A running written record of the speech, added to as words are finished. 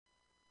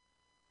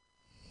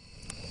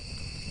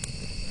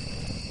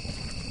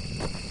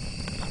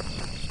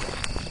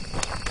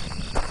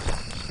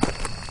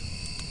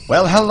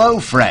Well, hello,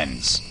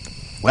 friends.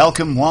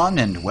 Welcome one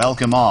and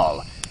welcome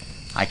all.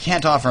 I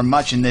can't offer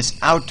much in this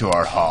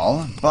outdoor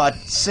hall, but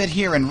sit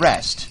here and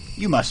rest.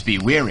 You must be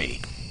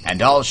weary,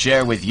 and I'll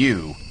share with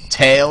you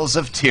Tales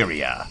of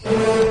Tyria.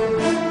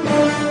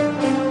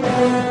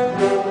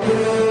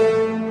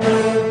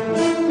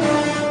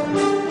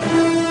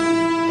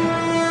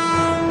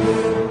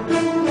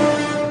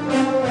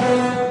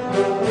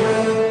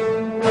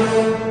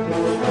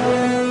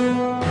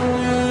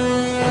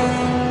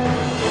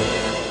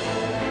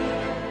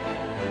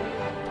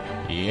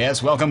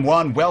 Yes, welcome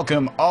one,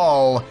 welcome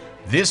all.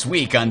 This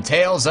week on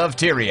Tales of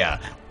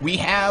Tyria, we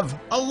have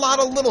a lot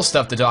of little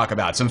stuff to talk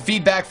about. Some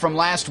feedback from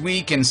last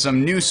week and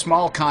some new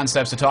small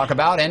concepts to talk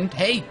about. And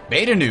hey,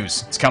 beta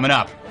news, it's coming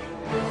up.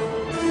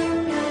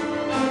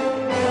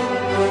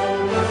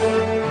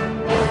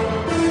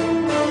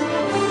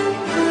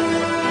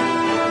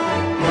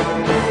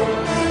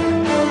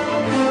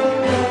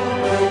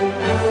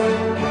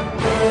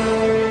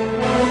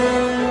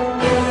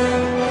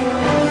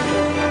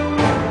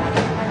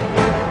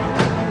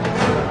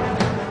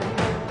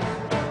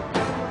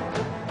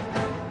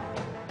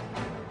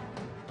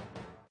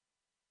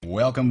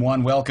 Welcome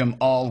one, welcome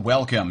all,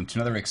 welcome to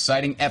another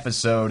exciting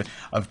episode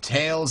of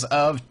Tales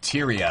of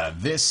Tyria.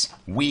 This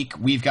week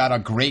we've got a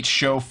great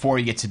show for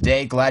you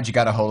today. Glad you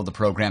got a hold of the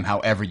program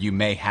however you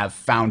may have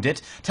found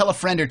it. Tell a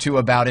friend or two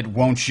about it,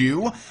 won't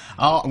you?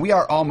 We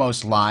are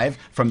almost live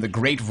from the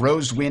Great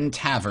Rosewind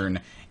Tavern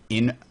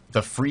in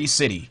the Free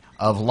City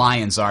of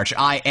Lion's Arch.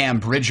 I am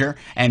Bridger,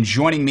 and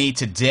joining me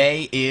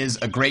today is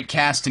a great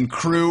cast and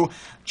crew.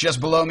 Just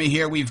below me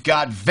here we've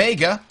got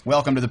Vega.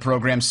 Welcome to the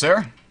program,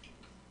 sir.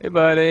 Hey,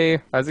 buddy.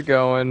 How's it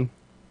going?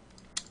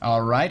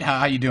 All right.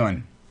 How you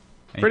doing?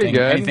 Pretty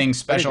good. Anything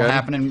special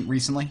happening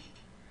recently?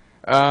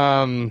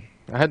 I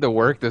had to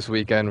work this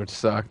weekend, which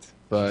sucked,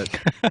 but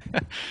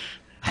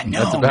I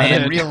know,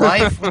 man. Real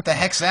life? What the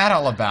heck's that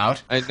all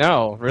about? I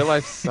know. Real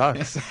life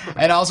sucks.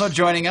 And also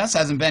joining us,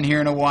 hasn't been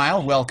here in a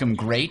while. Welcome,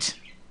 Great.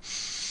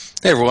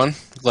 Hey, everyone.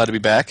 Glad to be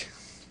back.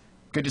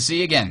 Good to see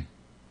you again.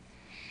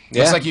 Yeah.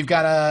 Looks like you've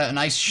got a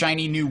nice,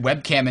 shiny new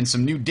webcam and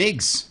some new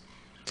digs.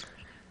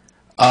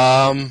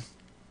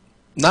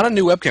 Not a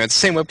new webcam. It's the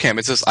same webcam.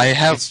 It's just I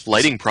have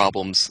lighting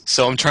problems,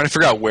 so I'm trying to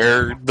figure out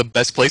where the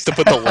best place to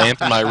put the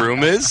lamp in my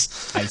room is.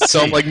 So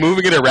I'm like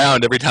moving it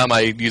around every time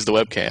I use the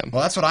webcam.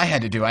 Well, that's what I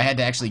had to do. I had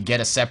to actually get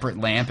a separate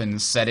lamp and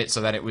set it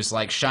so that it was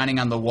like shining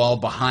on the wall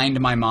behind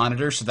my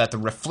monitor so that the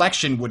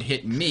reflection would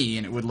hit me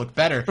and it would look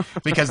better.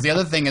 Because the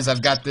other thing is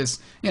I've got this,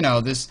 you know,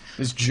 this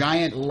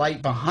giant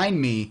light behind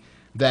me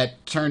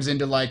that turns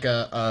into like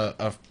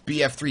a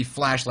BF3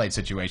 flashlight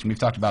situation. We've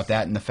talked about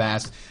that in the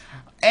past.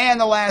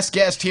 And the last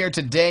guest here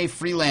today,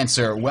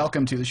 Freelancer.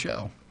 Welcome to the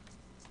show.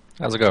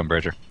 How's it going,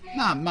 Bridger?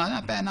 Not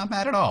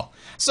bad at all.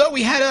 So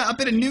we had a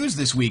bit of news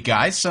this week,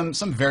 guys. Some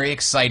very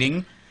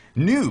exciting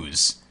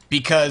news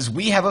because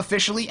we have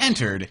officially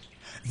entered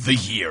the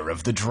Year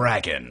of the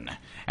Dragon.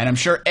 And I'm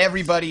sure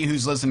everybody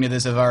who's listening to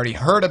this has already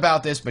heard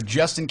about this, but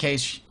just in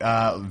case,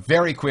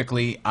 very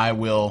quickly, I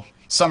will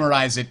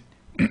summarize it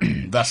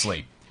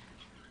thusly.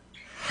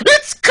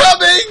 It's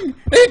coming!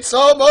 It's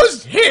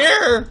almost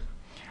here!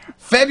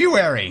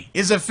 February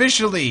is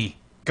officially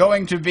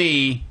going to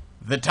be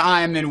the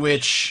time in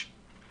which,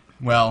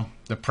 well,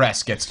 the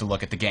press gets to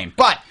look at the game.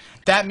 But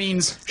that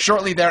means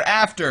shortly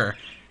thereafter,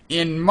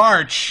 in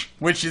March,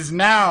 which is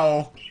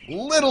now a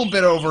little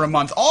bit over a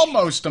month,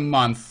 almost a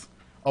month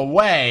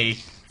away,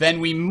 then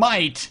we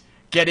might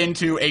get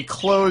into a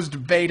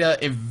closed beta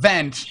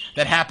event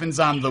that happens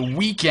on the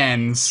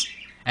weekends.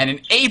 And in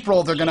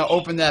April, they're going to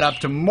open that up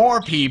to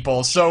more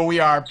people, so we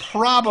are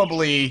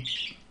probably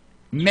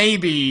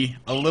maybe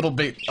a little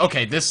bit...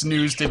 Okay, this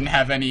news didn't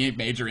have any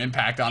major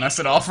impact on us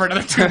at all for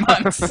another 2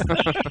 months.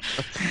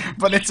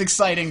 But it's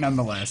exciting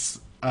nonetheless.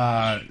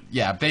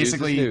 Yeah,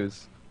 basically,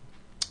 news.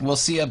 We'll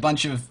see a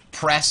bunch of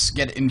press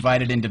get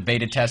invited into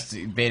beta test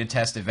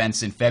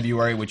events in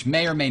February, which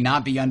may or may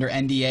not be under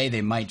NDA.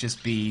 They might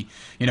just be,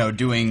 you know,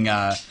 doing...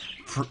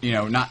 we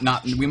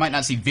might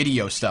not see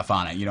video stuff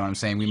on it, you know what I'm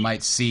saying? We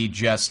might see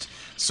just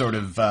sort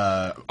of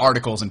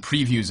articles and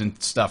previews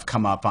and stuff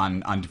come up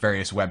on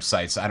various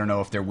websites. I don't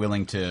know if they're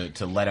willing to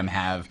let them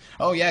have,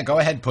 oh yeah, go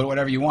ahead, put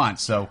whatever you want.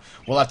 So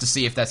we'll have to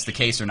see if that's the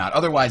case or not.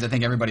 Otherwise, I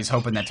think everybody's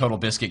hoping that Total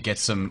Biscuit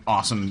gets some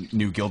awesome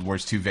new Guild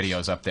Wars 2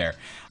 videos up there.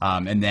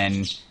 And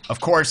then, of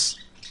course,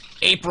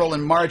 April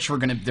and March, they're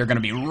gonna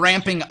be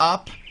ramping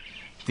up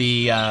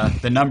the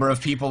number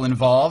of people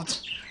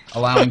involved,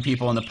 allowing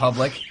people in the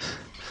public.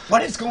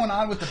 What is going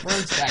on with the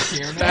birds back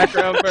here, man?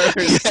 Background birds.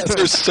 Yes,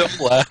 they're so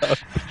loud.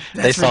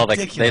 They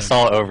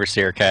saw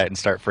Overseer Cat and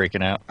start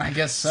freaking out. I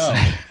guess so.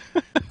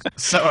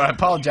 So I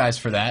apologize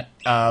for that.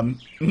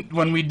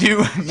 When we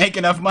do make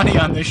enough money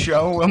on this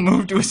show, we'll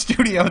move to a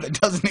studio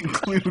that doesn't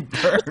include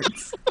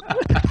birds.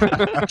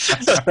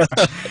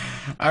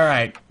 All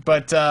right.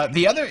 But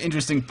the other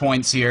interesting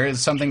points here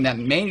is something that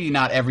maybe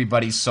not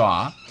everybody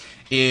saw,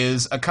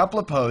 is a couple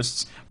of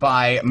posts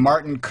by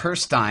Martin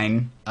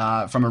Kirstein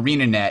from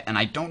ArenaNet, and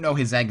I don't know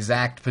his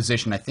exact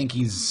position. I think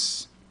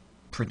he's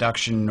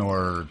production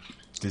or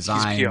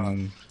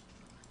design,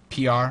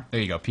 PR. There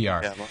you go, PR.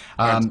 Yeah,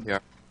 well, PR.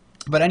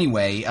 But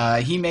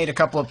anyway, he made a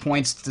couple of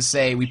points to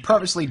say, we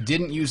purposely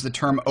didn't use the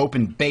term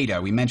open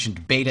beta. We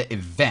mentioned beta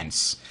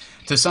events.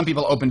 To some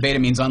people, open beta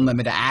means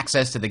unlimited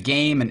access to the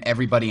game and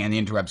everybody on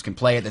the interwebs can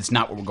play it. That's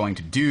not what we're going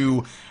to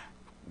do.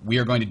 We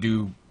are going to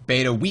do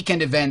beta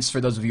weekend events.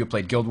 For those of you who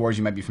played Guild Wars,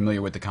 you might be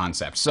familiar with the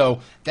concept. So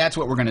that's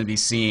what we're going to be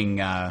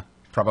seeing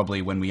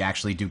probably when we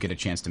actually do get a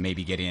chance to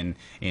maybe get in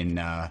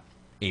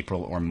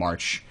April or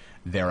March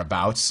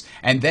thereabouts.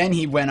 And then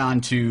he went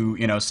on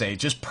to, say,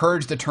 just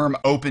purge the term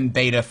open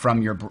beta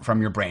from your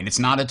brain. It's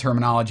not a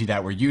terminology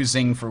that we're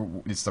using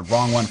it's the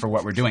wrong one for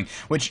what we're doing,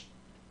 which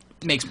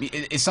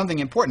is something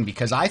important,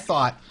 because I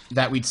thought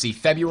that we'd see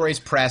February's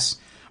press,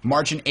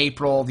 March and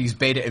April, these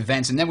beta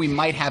events, and then we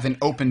might have an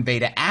open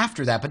beta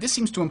after that. But this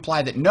seems to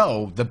imply that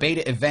no, the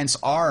beta events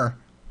are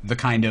the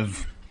kind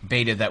of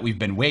beta that we've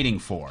been waiting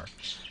for.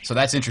 So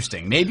that's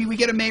interesting. Maybe we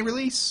get a May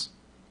release.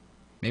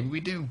 Maybe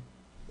we do.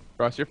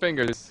 Cross your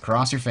fingers.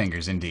 Cross your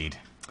fingers, indeed.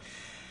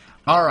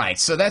 All right,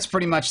 so that's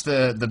pretty much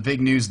the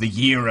big news, the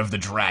Year of the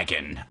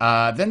Dragon.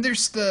 Then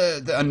there's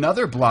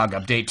another blog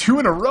update, 2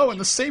 in a row in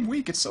the same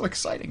week. It's so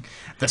exciting.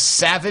 The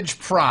Savage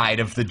Pride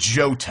of the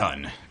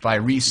Jotun by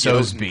Rhys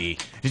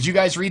Sosby. Did you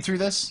guys read through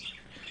this?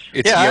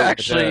 I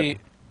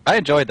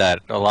enjoyed that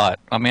a lot.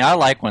 I mean, I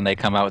like when they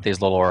come out with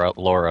these little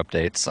lore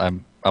updates.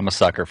 I'm a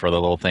sucker for the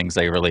little things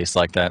they release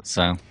like that,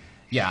 so...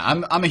 Yeah,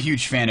 I'm a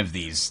huge fan of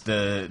these.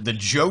 The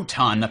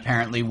Jotun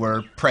apparently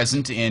were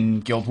present in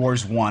Guild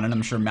Wars 1, and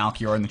I'm sure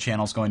Malchior in the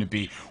channel is going to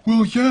be,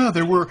 well, yeah,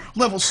 they were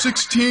level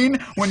 16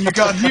 when you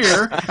got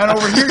here, and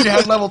over here you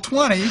had level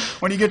 20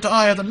 when you get to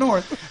Eye of the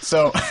North.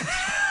 So,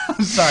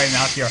 I'm sorry,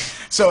 Malchior.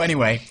 So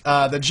anyway,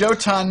 the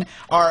Jotun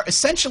are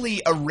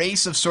essentially a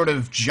race of sort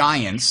of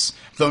giants,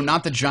 though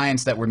not the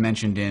giants that were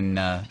mentioned in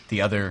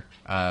the other...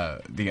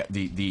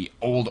 the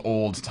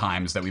old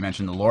times that we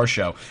mentioned in the lore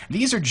show.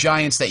 These are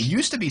giants that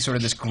used to be sort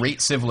of this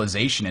great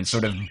civilization and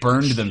sort of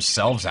burned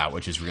themselves out,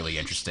 which is really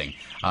interesting.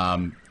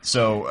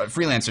 So,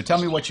 Freelancer, tell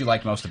me what you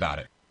like most about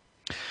it.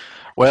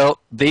 Well,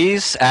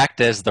 these act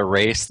as the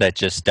race that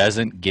just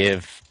doesn't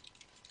give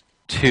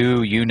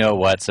two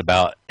you-know-whats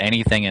about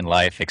anything in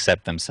life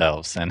except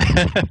themselves. And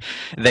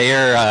they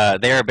are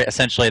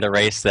essentially the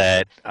race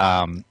that...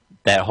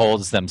 that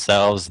holds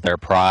themselves, their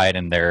pride,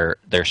 and their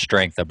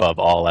strength above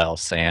all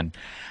else. And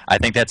I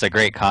think that's a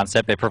great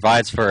concept. It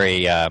provides for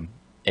a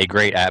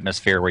great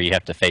atmosphere where you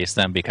have to face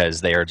them,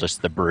 because they are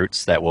just the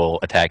brutes that will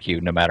attack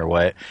you no matter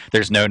what.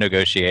 There's no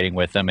negotiating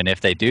with them, and if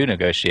they do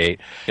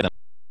negotiate,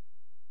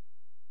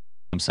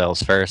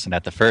 themselves first, and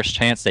at the first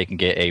chance they can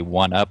get a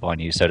one-up on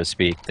you, so to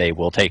speak, they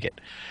will take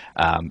it.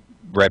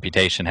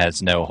 Reputation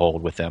has no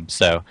hold with them.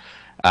 So...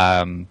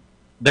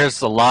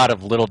 there's a lot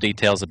of little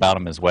details about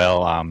them as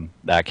well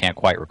that I can't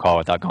quite recall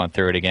without going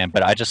through it again.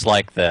 But I just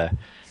like the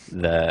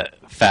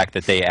fact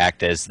that they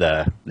act as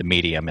the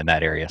medium in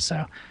that area.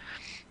 So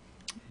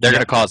they're going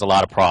to cause a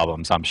lot of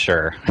problems, I'm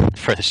sure,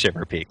 for the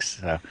Shiver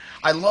Peaks. So.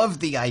 I love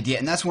the idea,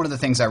 and that's one of the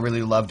things I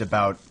really loved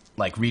about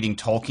reading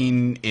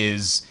Tolkien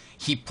is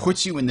he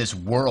puts you in this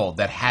world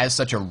that has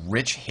such a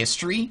rich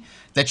history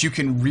that you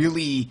can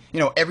really,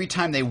 every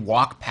time they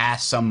walk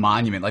past some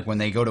monument, like when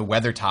they go to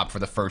Weathertop for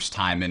the first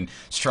time and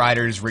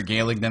Strider's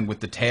regaling them with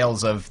the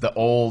tales of the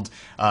old,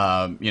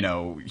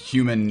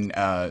 human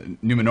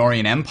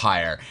Numenorian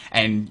Empire,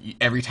 and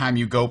every time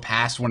you go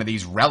past one of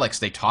these relics,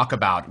 they talk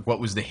about what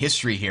was the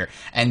history here.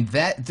 And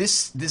that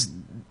this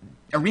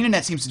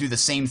ArenaNet seems to do the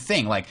same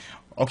thing. Like,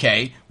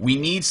 okay, we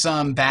need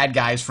some bad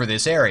guys for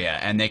this area,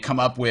 and they come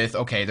up with,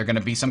 okay, they're going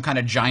to be some kind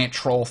of giant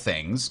troll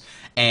things,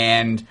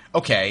 and,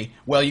 okay,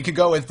 well, you could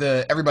go with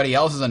everybody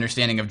else's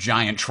understanding of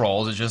giant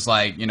trolls. It's just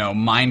like,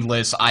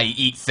 mindless, I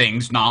eat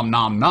things, nom,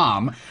 nom,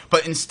 nom,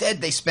 but instead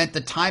they spent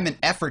the time and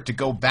effort to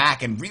go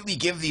back and really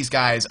give these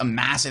guys a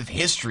massive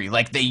history.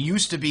 Like, they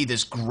used to be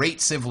this great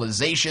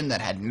civilization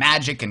that had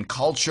magic and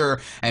culture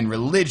and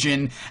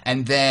religion,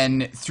 and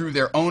then through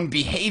their own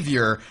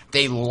behavior,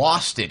 they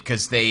lost it,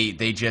 because they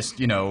just,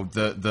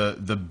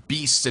 the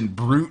beasts and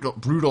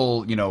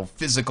brutal,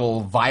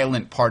 physical,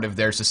 violent part of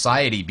their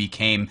society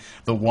became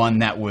the one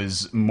that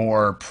was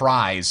more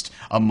prized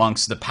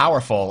amongst the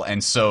powerful,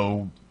 and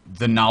so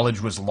the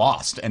knowledge was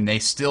lost, and they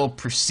still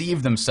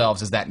perceive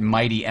themselves as that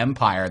mighty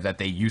empire that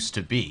they used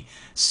to be.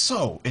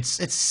 So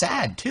it's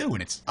sad too,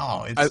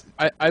 and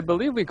I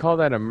believe we call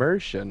that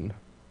immersion.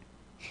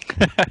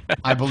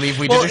 I believe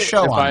we did a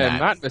show on that. If I am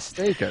not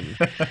mistaken.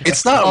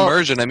 It's not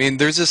immersion. I mean,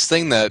 there's this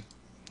thing that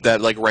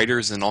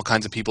writers and all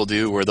kinds of people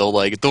do where they'll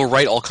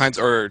write all kinds,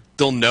 or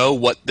they'll know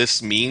what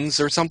this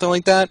means or something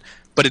like that,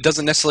 but it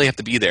doesn't necessarily have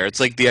to be there. It's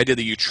like the idea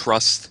that you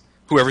trust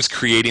whoever's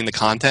creating the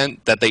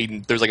content, that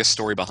there's like a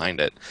story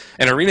behind it.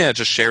 And Arena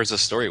just shares a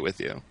story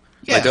with you.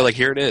 Yeah. They're like,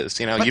 here it is.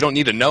 You don't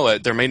need to know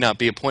it. There may not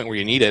be a point where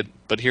you need it,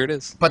 but here it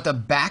is. But the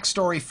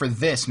backstory for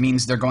this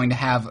means they're going to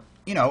have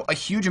a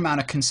huge amount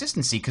of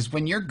consistency, because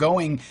when you're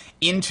going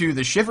into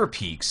the Shiver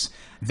Peaks,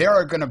 there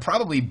are going to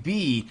probably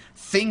be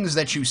things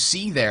that you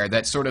see there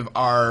that sort of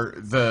are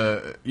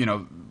the,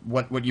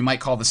 what you might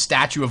call the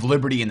Statue of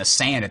Liberty in the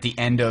sand at the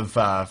end of,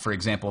 for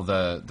example,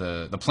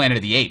 the Planet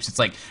of the Apes. It's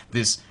like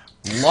this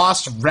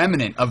lost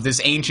remnant of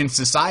this ancient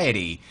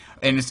society.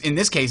 And in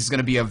this case, it's going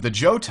to be of the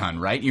Jotun,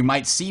 right? You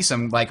might see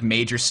some like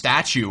major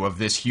statue of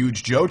this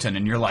huge Jotun,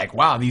 and you're like,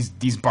 wow, these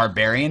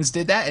barbarians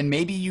did that? And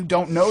maybe you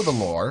don't know the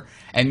lore,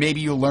 and maybe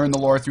you learn the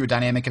lore through a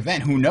dynamic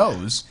event. Who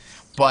knows?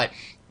 But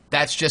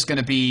that's just going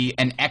to be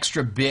an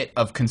extra bit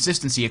of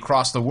consistency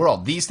across the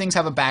world. These things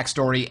have a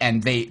backstory,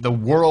 and the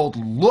world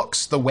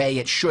looks the way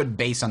it should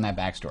based on that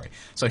backstory.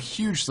 So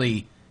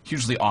hugely,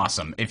 hugely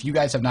awesome. If you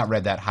guys have not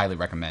read that, highly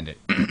recommend it.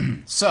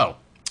 So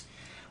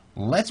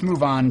let's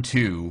move on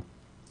to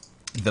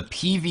the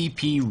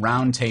PvP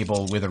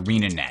Roundtable with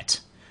ArenaNet.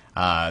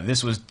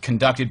 This was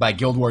conducted by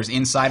Guild Wars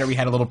Insider. We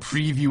had a little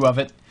preview of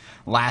it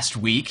last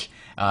week,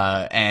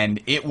 and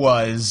it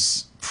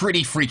was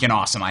pretty freaking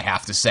awesome, I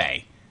have to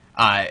say.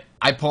 I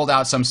pulled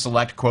out some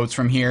select quotes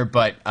from here,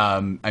 but,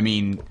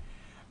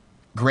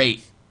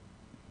 great.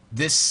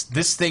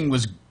 This thing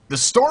was... The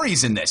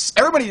stories in this,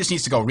 everybody just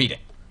needs to go read it.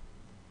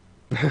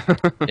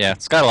 Yeah,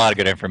 it's got a lot of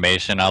good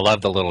information. I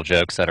love the little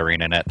jokes that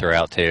ArenaNet threw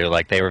out too.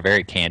 Like, they were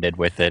very candid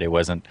with it. It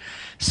wasn't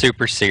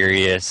super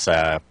serious.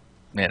 And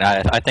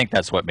I think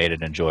that's what made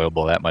it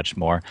enjoyable that much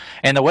more.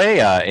 And the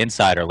way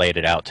Insider laid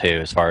it out too,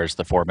 as far as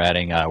the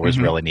formatting, was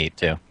really neat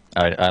too.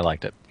 I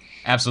liked it.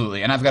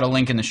 Absolutely, and I've got a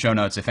link in the show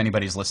notes if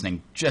anybody's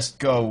listening. Just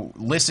go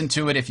listen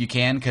to it if you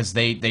can, because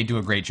they do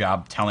a great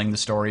job telling the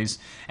stories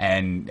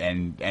and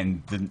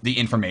the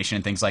information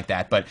and things like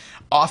that. But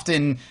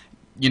often,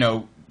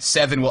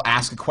 Seven will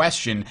ask a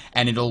question,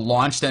 and it'll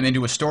launch them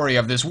into a story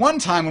of this one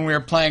time when we were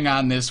playing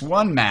on this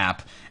one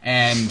map,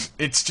 and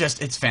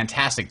it's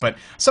fantastic. But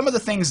some of the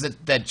things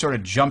that sort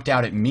of jumped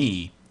out at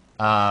me,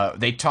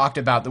 they talked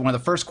about, one of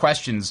the first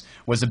questions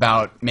was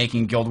about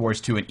making Guild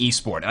Wars 2 an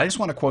esport. And I just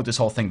want to quote this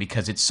whole thing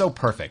because it's so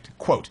perfect.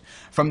 Quote,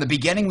 "From the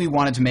beginning we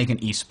wanted to make an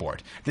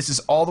esport. This is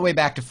all the way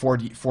back to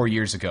 4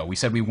 years ago. We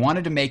said we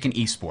wanted to make an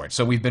esport.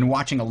 So we've been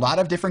watching a lot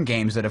of different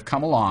games that have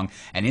come along,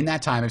 and in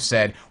that time have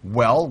said,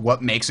 well,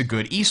 what makes a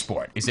good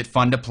esport? Is it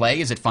fun to play?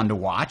 Is it fun to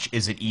watch?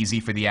 Is it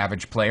easy for the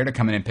average player to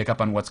come in and pick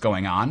up on what's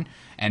going on?"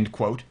 End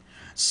quote.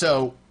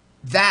 So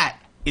that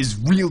is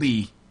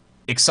really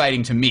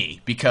exciting to me,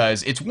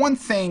 because it's one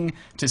thing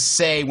to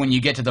say when you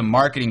get to the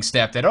marketing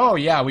step that, oh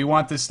yeah, we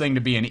want this thing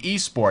to be an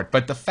esport,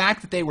 but the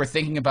fact that they were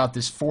thinking about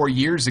this 4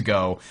 years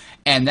ago,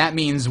 and that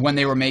means when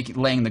they were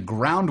laying the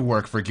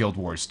groundwork for Guild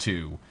Wars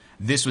 2,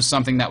 this was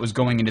something that was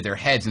going into their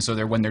heads, and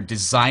so when they're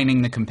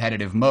designing the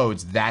competitive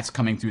modes, that's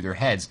coming through their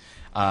heads.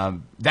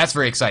 That's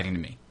very exciting to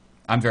me.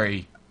 I'm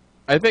very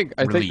I think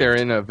relieved. they're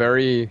in a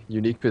very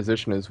unique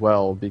position as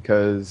well,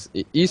 because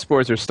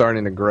esports are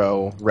starting to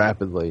grow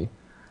rapidly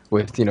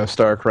with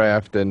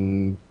StarCraft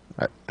and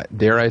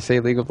dare I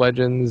say League of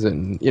Legends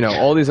and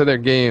all these other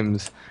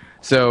games.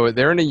 So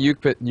they're in a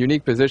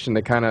unique position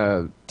to kind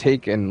of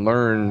take and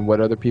learn what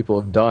other people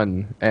have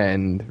done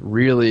and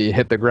really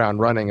hit the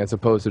ground running, as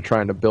opposed to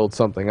trying to build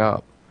something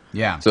up.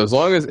 Yeah. So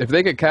if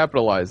they could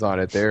capitalize on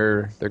it,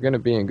 they're going to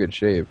be in good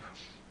shape.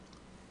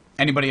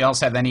 Anybody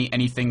else have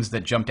any things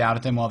that jumped out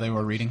at them while they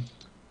were reading?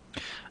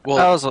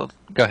 Well,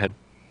 Go ahead.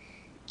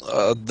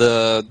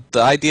 The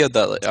idea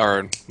that,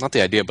 or not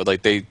the idea, but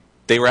like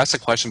they were asked a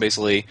question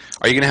basically: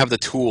 are you going to have the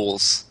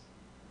tools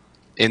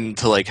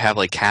to like have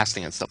like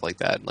casting and stuff like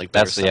that? Like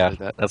That's like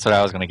that? That's what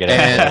I was going to get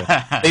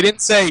into. And they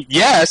didn't say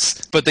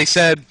yes, but they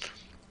said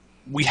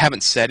we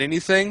haven't said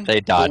anything. They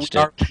dodged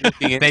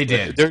it. They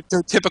did. Their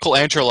typical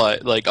answer,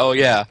 like, oh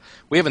yeah,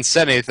 we haven't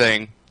said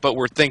anything, but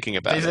we're thinking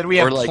about it. They said we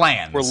have Or, like,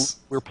 plans.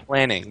 We're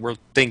planning. We're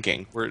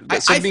thinking.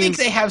 I think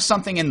they have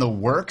something in the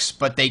works,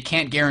 but they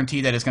can't guarantee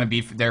that it's going to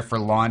be there for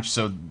launch.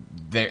 So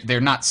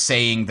they're not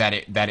saying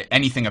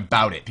anything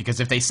about it, because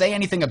if they say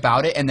anything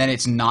about it and then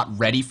it's not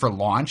ready for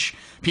launch,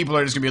 people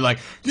are just going to be like,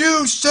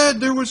 "You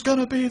said there was going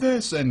to be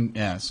this," and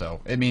yeah.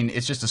 So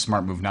it's just a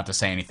smart move not to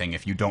say anything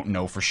if you don't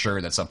know for sure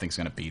that something's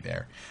going to be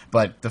there.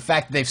 But the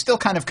fact that they've still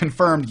kind of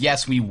confirmed,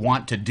 yes, we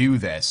want to do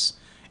this,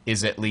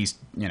 is at least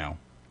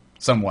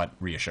somewhat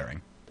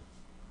reassuring.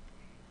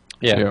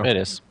 Yeah, it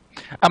is.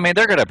 I mean,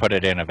 they're going to put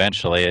it in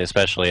eventually,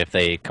 especially if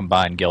they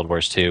combine Guild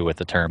Wars 2 with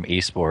the term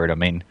esport. I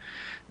mean,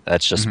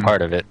 that's just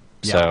part of it.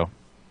 Yeah. So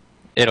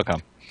it'll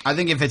come. I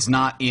think if it's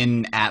not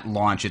in at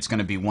launch, it's going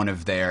to be one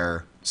of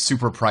their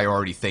super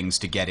priority things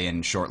to get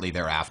in shortly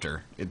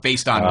thereafter,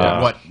 based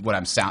on what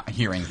I'm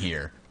hearing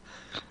here.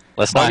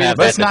 Let's not have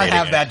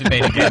that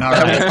debate again. All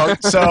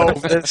right. So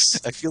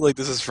I feel like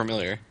this is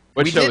familiar.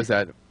 What show is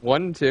that?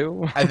 1,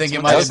 2? I think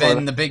it might have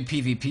been the big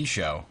PvP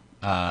show,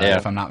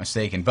 if I'm not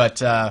mistaken. But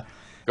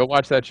go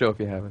watch that show if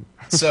you haven't.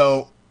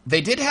 So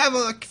they did have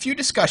a few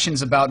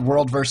discussions about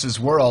World versus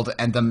World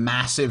and the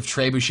massive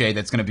trebuchet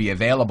that's going to be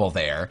available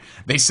there.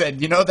 They said,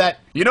 that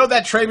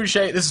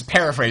trebuchet. This is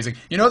paraphrasing.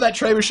 That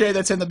trebuchet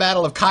that's in the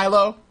Battle of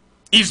Kylo.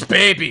 He's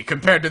baby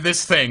compared to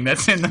this thing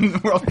that's in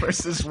the World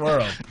versus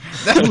World.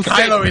 That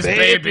Kylo is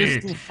baby.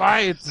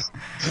 Fight.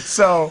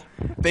 So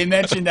they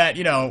mentioned that,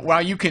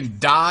 while you can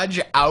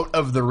dodge out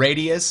of the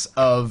radius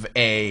of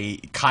a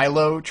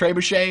Kylo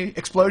trebuchet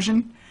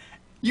explosion,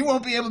 you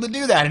won't be able to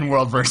do that in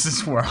World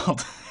versus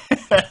World.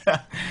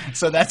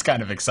 So that's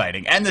kind of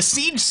exciting. And the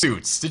siege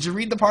suits. Did you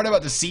read the part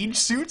about the siege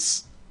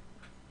suits?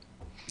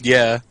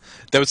 Yeah,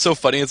 that was so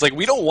funny. It's like,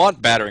 we don't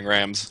want battering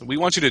rams. We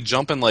want you to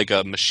jump in like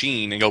a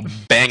machine and go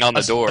bang on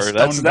the door.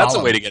 That's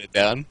a way to get it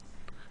down.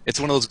 It's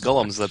one of those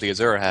golems that the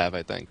Azura have,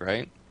 I think,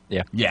 right?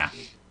 Yeah. Yeah.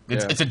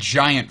 It's a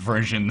giant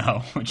version,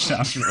 though, which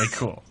sounds really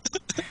cool.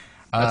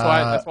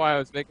 That's why I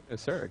was making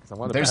this, sir.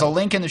 There's a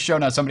link in the show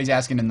notes. Somebody's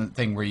asking in the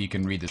thing where you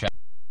can read the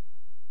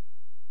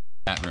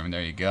chat room.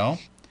 There you go.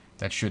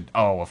 That should...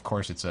 Oh, of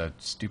course, it's a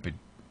stupid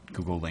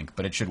Google link,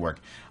 but it should work.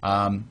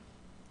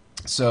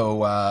 So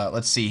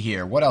let's see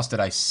here. What else did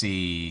I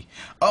see?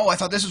 Oh, I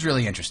thought this was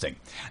really interesting.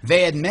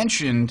 They had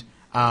mentioned,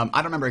 I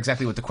don't remember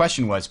exactly what the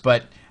question was,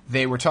 but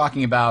they were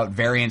talking about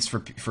variants for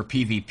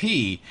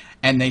PvP,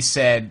 and they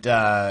said,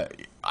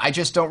 I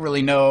just don't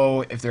really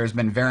know if there's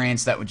been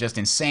variants that were just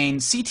insane.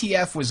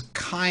 CTF was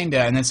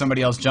kinda, and then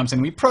somebody else jumps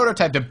in. We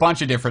prototyped a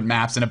bunch of different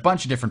maps and a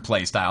bunch of different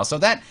play styles, so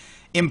that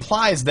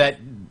implies that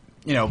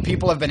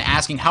people have been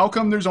asking, how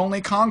come there's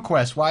only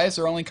Conquest? Why is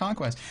there only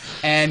Conquest?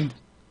 And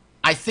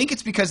I think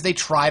it's because they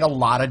tried a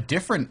lot of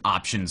different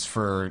options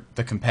for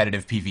the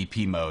competitive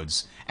PvP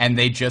modes, and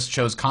they just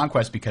chose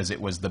Conquest because it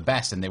was the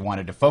best, and they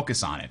wanted to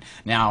focus on it.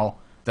 Now,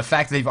 the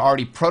fact that they've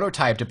already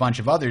prototyped a bunch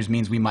of others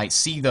means we might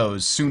see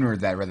those sooner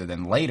rather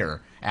than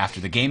later after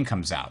the game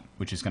comes out,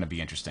 which is going to be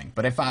interesting.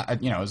 But if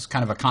it's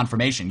kind of a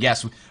confirmation.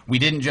 Yes, we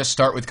didn't just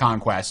start with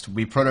Conquest.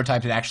 We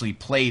prototyped and actually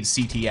played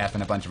CTF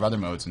and a bunch of other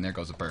modes, and there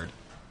goes a bird.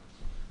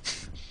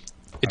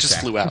 It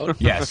just flew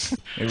out. Yes,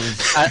 it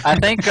was. I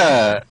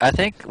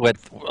think what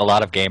a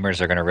lot of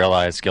gamers are going to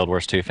realize, Guild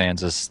Wars 2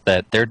 fans, is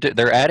that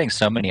they're adding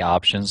so many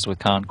options with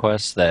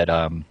Conquest that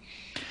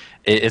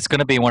it's going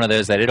to be one of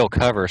those that it'll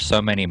cover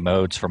so many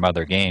modes from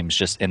other games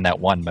just in that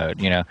one mode.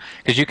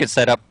 Because you could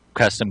set up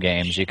custom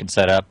games. You can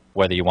set up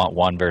whether you want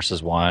 1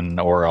 versus 1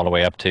 or all the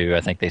way up to, I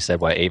think they said,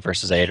 8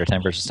 versus 8 or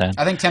 10 versus 10?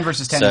 I think 10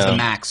 versus 10 is the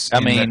max.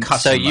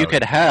 So you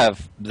could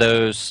have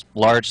those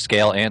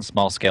large-scale and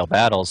small-scale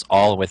battles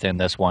all within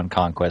this one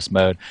Conquest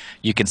mode.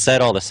 You can set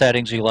all the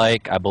settings you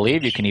like. I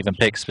believe you can even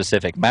pick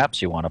specific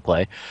maps you want to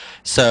play.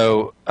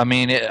 So,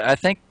 I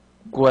think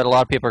what a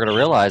lot of people are going to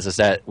realize is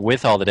that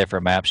with all the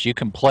different maps, you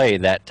can play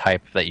that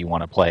type that you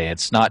want to play.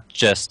 It's not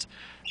just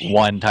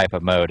one type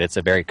of mode. It's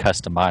a very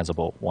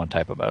customizable one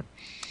type of mode.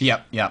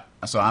 Yep.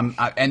 So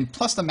and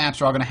plus the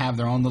maps are all going to have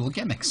their own little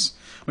gimmicks.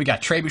 We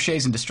got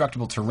trebuchets and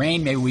destructible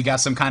terrain. Maybe we got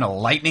some kind of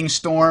lightning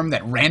storm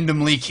that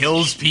randomly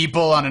kills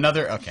people on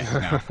another... Okay,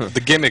 no.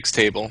 The gimmicks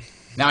table.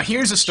 Now,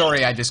 here's a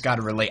story I just got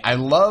to relate. I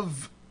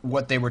love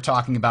what they were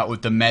talking about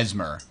with the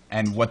Mesmer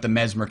and what the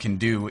Mesmer can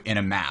do in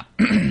a map.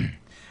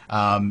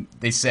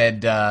 They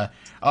said,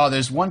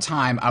 there's one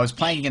time I was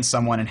playing against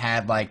someone and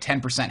had like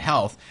 10%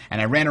 health,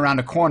 and I ran around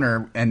a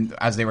corner, and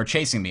as they were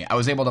chasing me, I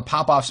was able to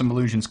pop off some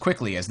illusions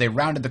quickly. As they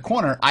rounded the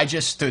corner, I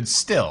just stood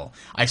still.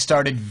 I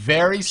started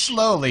very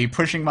slowly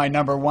pushing my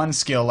number 1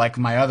 skill like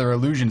my other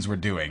illusions were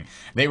doing.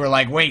 They were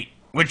like, wait,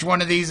 which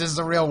one of these is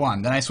the real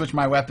one? Then I switched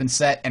my weapon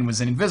set and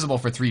was invisible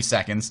for 3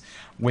 seconds.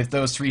 With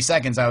those 3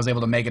 seconds, I was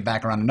able to make it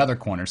back around another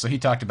corner. So he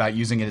talked about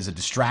using it as a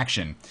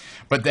distraction.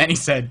 But then he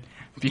said,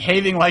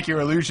 behaving like your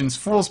illusions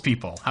fools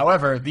people.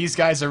 However, these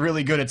guys are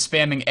really good at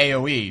spamming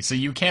AoE, so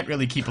you can't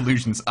really keep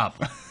illusions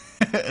up.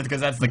 Because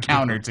that's the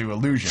counter to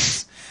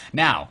illusions.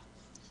 Now,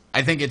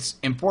 I think it's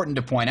important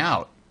to point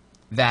out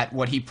that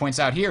what he points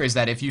out here is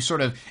that if you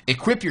sort of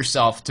equip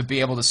yourself to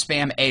be able to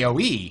spam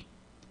AoE,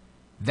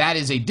 that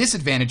is a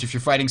disadvantage if you're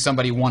fighting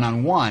somebody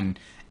one-on-one,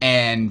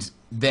 and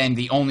then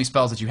the only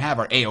spells that you have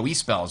are AoE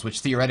spells, which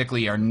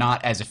theoretically are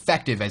not as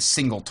effective as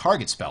single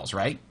target spells,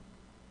 right?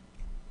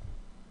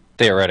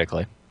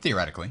 Theoretically.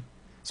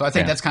 So I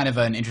think that's kind of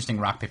an interesting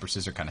rock, paper,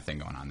 scissors kind of thing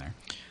going on there.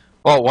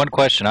 Well, one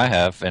question I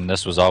have, and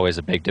this was always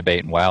a big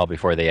debate in WoW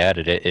before they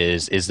added it,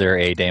 is there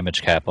a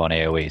damage cap on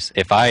AoEs?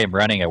 If I am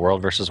running a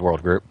World versus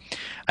World group,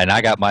 and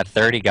I got my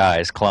 30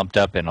 guys clumped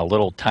up in a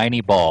little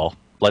tiny ball,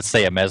 let's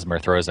say a Mesmer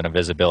throws an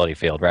invisibility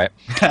field, right?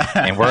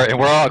 and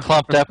we're all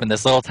clumped up in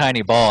this little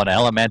tiny ball, and an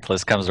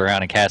Elementalist comes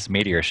around and casts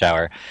Meteor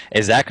Shower.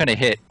 Is that going to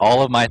hit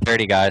all of my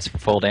 30 guys for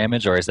full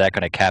damage, or is that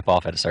going to cap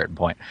off at a certain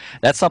point?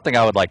 That's something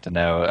I would like to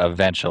know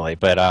eventually,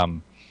 but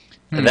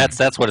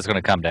that's what it's going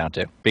to come down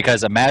to.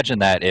 Because imagine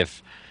that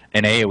if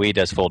an AoE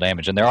does full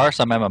damage, and there are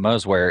some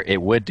MMOs where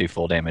it would do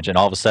full damage, and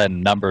all of a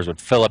sudden numbers would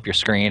fill up your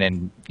screen,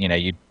 and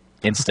you'd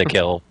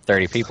insta-kill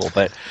 30 people.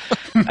 But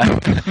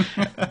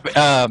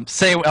a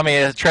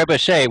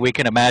trebuchet, we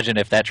can imagine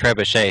if that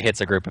trebuchet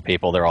hits a group of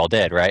people, they're all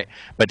dead, right?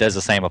 But does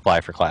the same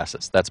apply for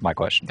classes? That's my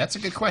question. That's a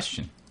good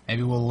question.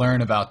 Maybe we'll learn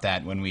about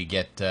that when we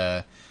get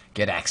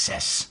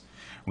access.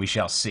 We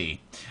shall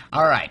see.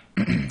 All right.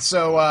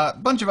 So a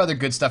bunch of other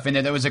good stuff in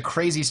there. There was a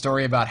crazy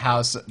story about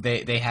how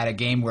they had a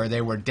game where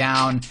they were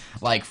down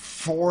like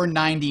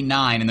 $4.99,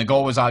 and the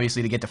goal was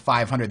obviously to get to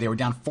 500. They were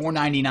down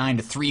 $4.99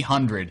 to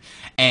 300,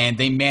 and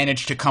they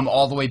managed to come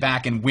all the way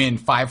back and win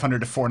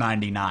 500 to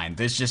 4.99.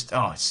 This just,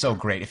 oh, it's so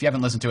great. If you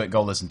haven't listened to it,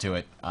 go listen to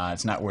it.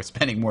 It's not worth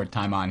spending more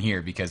time on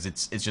here because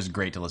it's just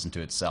great to listen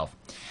to itself.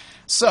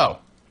 So,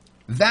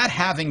 that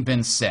having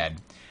been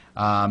said,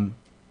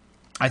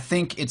 I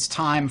think it's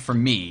time for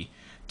me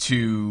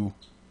to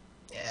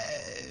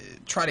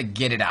try to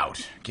get it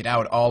out. Get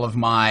out all of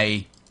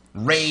my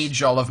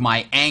rage, all of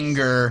my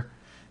anger.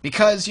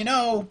 Because, you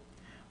know,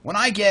 when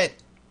I get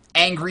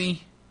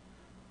angry,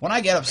 when I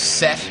get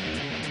upset,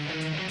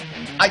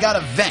 I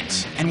gotta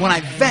vent. And when I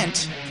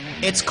vent,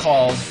 it's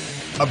called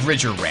a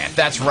Bridger Rant.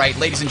 That's right,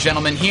 ladies and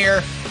gentlemen,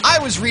 here, I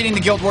was reading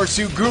the Guild Wars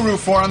 2 Guru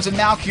forums, and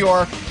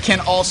Malchior can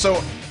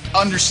also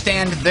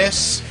understand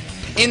this.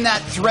 In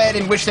that thread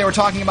in which they were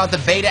talking about the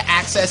beta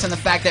access and the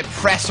fact that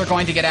press are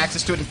going to get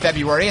access to it in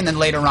February, and then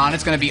later on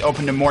it's going to be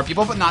open to more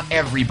people, but not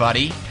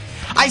everybody.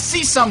 I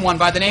see someone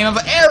by the name of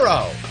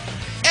Arrow.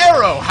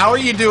 Arrow, how are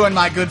you doing,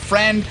 my good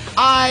friend?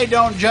 I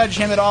don't judge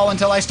him at all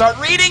until I start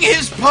reading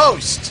his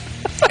post.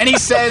 And he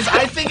says,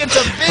 I think it's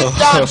a bit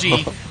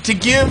dodgy to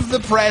give the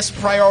press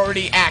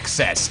priority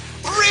access.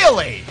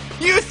 Really?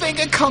 You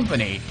think a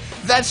company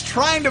that's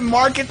trying to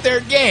market their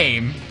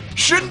game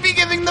shouldn't be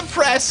giving the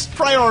press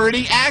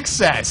priority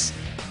access?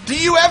 Do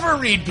you ever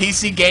read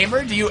PC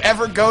Gamer? Do you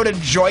ever go to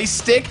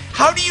Joystick?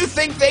 How do you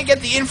think they get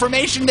the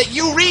information that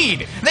you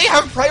read? They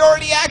have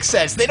priority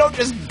access. They don't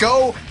just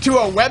go to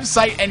a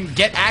website and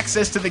get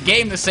access to the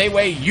game the same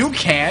way you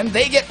can.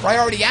 They get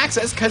priority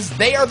access because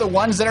they are the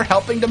ones that are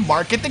helping to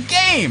market the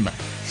game.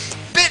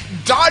 Bit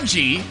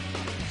dodgy.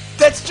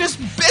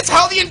 That's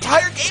how the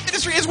entire game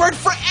industry has worked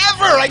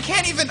forever. I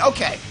can't even,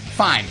 okay,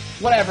 fine,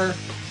 whatever.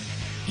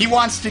 He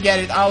wants to get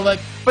it,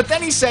 but then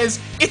he says,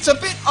 it's a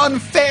bit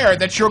unfair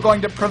that you're going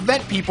to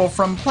prevent people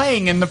from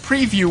playing in the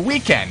preview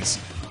weekends.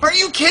 Are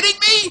you kidding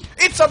me?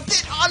 It's a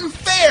bit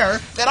unfair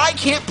that I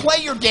can't play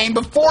your game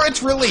before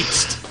it's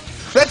released.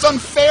 That's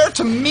unfair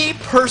to me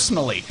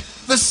personally.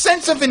 The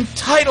sense of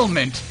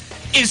entitlement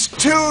is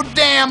too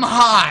damn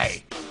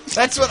high.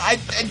 That's what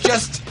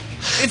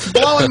it's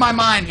blowing my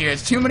mind here.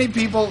 It's too many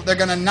people. They're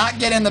going to not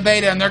get in the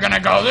beta, and they're going to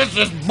go, this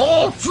is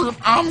bullshit.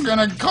 I'm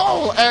going to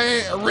call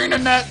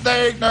ArenaNet.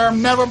 They're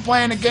never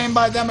playing a game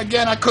by them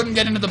again. I couldn't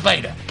get into the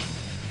beta.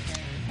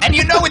 And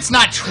you know it's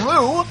not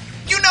true.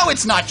 You know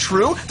it's not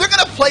true. They're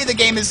going to play the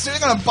game. They're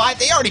going to buy.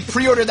 They already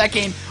pre-ordered that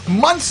game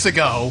months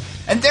ago,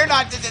 and they're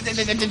not.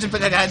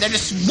 They're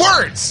just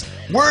words.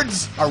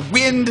 Words are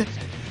wind.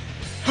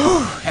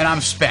 And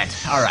I'm spent.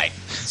 All right.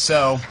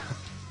 So.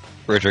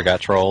 Bridger got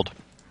trolled.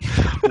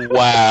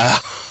 Wow.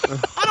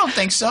 I don't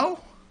think so.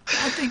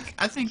 I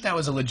think that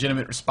was a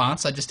legitimate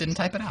response. I just didn't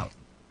type it out.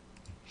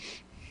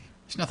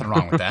 There's nothing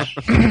wrong with that.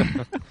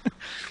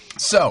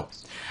 So,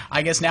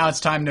 I guess now it's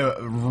time to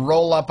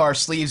roll up our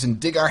sleeves and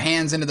dig our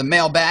hands into the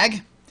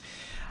mailbag,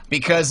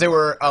 because there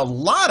were a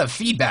lot of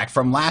feedback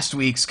from last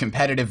week's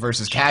competitive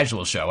versus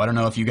casual show. I don't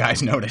know if you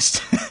guys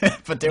noticed,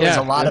 but there was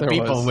a lot of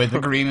people with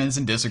agreements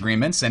and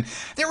disagreements, and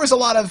there was a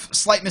lot of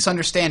slight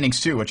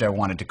misunderstandings too, which I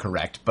wanted to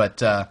correct. But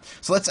so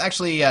let's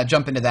actually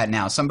jump into that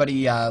now.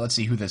 Somebody, let's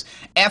see who this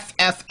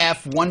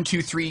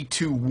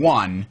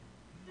FFF12321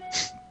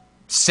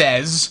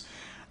 says.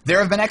 There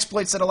have been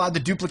exploits that allowed the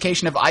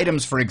duplication of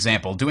items, for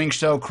example. Doing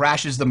so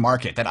crashes the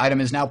market. That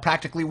item is now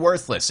practically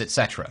worthless,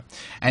 etc.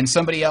 And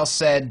somebody else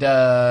said,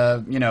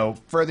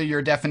 further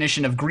your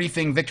definition of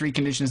griefing victory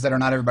conditions that are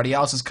not everybody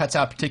else's cuts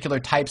out particular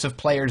types of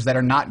players that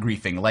are not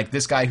griefing, like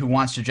this guy who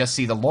wants to just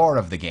see the lore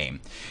of the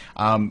game.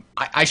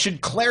 I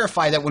should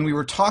clarify that when we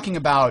were talking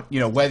about,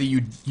 whether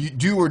you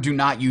do or do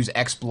not use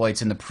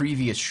exploits in the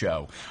previous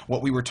show,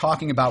 what we were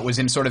talking about was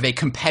in sort of a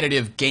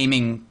competitive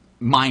gaming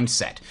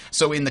mindset.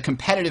 So in the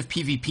competitive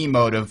PvP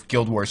mode of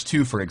Guild Wars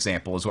 2, for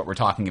example, is what we're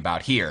talking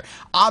about here.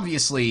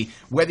 Obviously,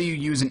 whether you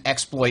use an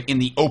exploit in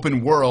the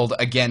open world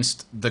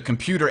against the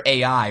computer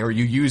AI or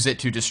you use it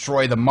to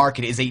destroy the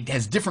market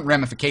has different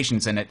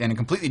ramifications in it and a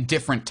completely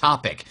different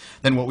topic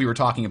than what we were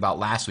talking about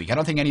last week. I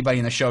don't think anybody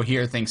in the show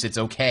here thinks it's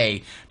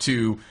okay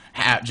to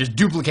just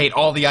duplicate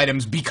all the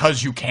items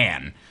because you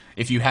can,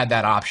 if you had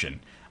that option.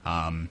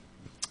 I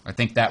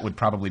think that would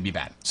probably be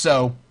bad.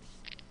 So,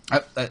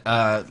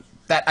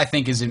 that I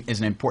think is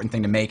an important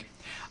thing to make.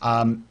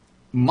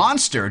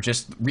 Monster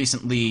just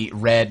recently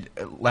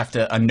left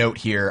a note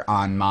here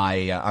on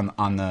my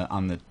on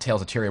the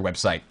Tales of Tyria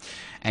website,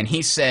 and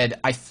he said,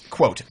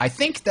 quote, I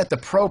think that the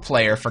pro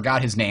player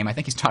forgot his name. I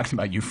think he's talking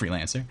about you,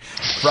 freelancer.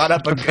 Brought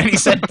up and he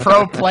said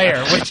pro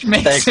player, which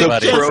makes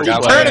it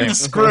just turning the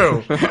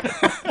screw.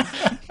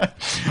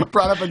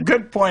 brought up a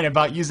good point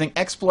about using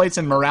exploits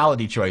and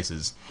morality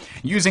choices.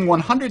 Using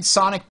 100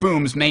 sonic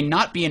booms may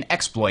not be an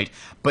exploit,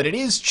 but it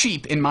is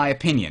cheap in my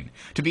opinion.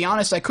 To be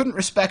honest, I couldn't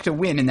respect a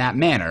win in that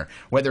manner,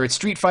 whether it's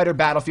Street Fighter,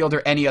 Battlefield,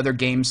 or any other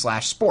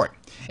game/sport.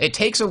 It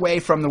takes away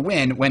from the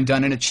win when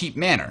done in a cheap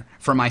manner.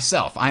 For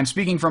myself, I'm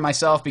speaking for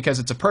myself because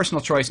it's a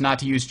personal choice not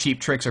to use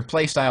cheap tricks or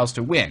playstyles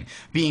to win.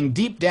 Being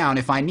deep down,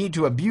 if I need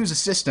to abuse a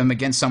system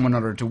against someone in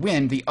order to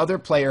win, the other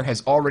player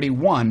has already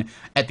won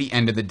at the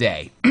end of the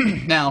day.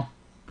 Now,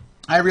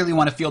 I really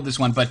want to field this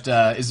one, but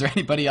is there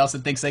anybody else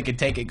that thinks they could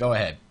take it? Go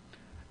ahead.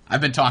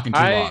 I've been talking too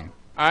long.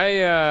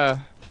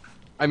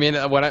 I mean,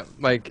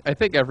 I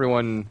think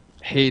everyone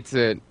hates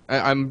it.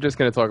 I'm just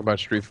going to talk about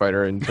Street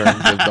Fighter in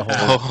terms of the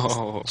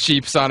whole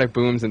cheap sonic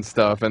booms and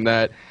stuff, and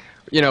that,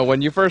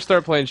 when you first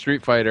start playing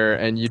Street Fighter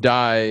and you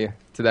die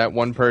to that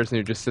one person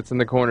who just sits in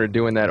the corner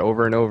doing that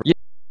over and over,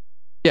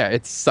 yeah,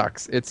 it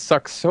sucks. It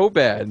sucks so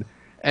bad.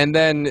 And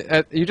then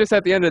at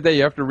the end of the day,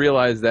 you have to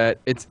realize that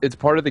it's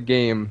part of the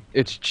game.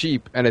 It's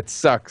cheap and it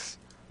sucks.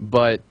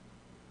 But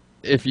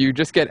if you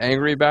just get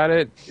angry about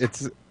it,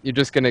 you're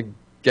just gonna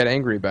get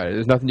angry about it.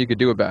 There's nothing you could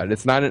do about it.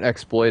 It's not an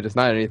exploit. It's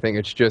not anything.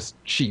 It's just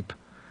cheap.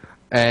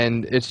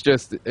 And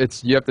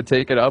you have to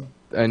take it up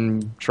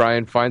and try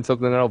and find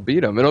something that'll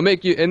beat them.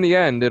 In the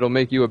end, it'll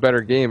make you a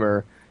better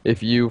gamer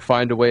if you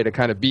find a way to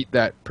kind of beat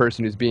that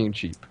person who's being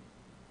cheap.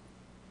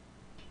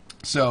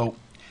 So,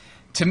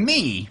 to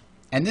me,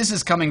 and this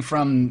is coming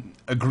from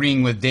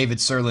agreeing with David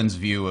Serlin's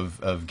view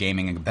of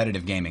gaming and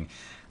competitive gaming,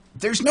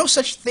 there's no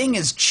such thing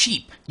as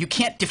cheap. You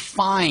can't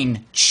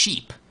define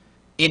cheap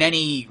in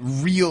any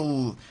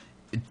real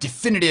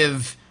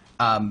definitive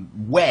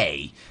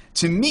way.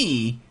 To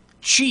me,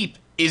 cheap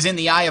is in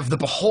the eye of the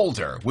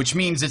beholder, which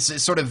means it's a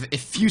sort of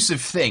effusive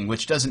thing,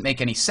 which doesn't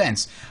make any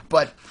sense.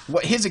 But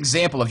his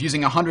example of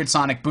using 100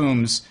 sonic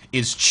booms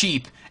is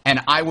cheap, and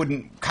I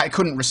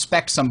couldn't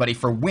respect somebody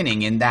for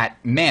winning in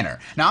that manner.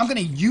 Now I'm going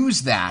to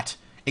use that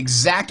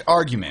exact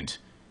argument,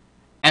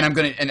 and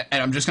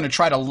I'm just going to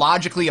try to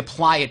logically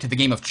apply it to the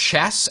game of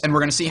chess, and we're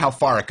going to see how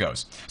far it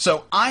goes.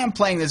 So I am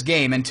playing this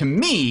game, and to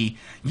me,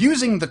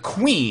 using the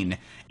queen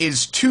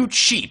is too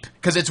cheap,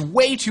 because it's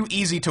way too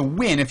easy to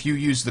win if you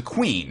use the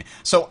queen.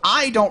 So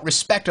I don't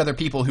respect other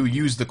people who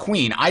use the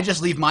queen. I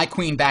just leave my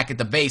queen back at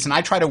the base, and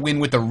I try to win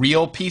with the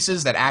real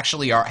pieces that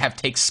actually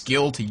take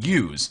skill to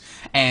use.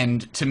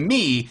 And to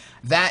me,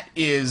 that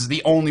is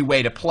the only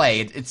way to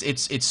play.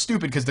 It's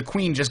stupid because the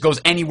queen just goes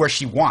anywhere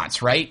she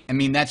wants, right? I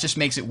mean, that just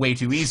makes it way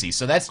too easy.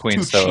 So that's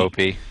Queen's too so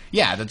cheap. OP.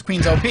 Yeah, the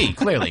queen's OP,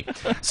 clearly.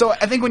 So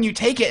I think when you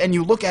take it and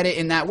you look at it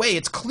in that way,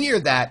 it's clear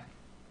that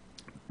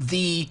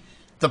the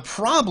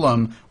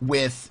problem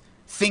with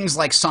things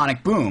like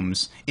sonic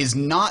booms is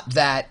not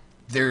that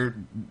they're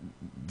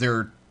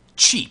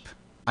cheap,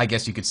 I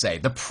guess you could say.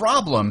 The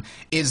problem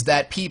is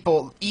that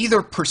people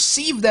either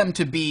perceive them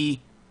to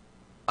be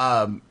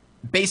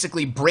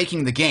basically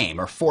breaking the game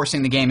or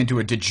forcing the game into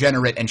a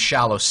degenerate and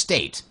shallow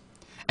state,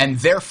 and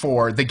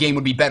therefore the game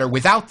would be better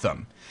without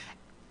them,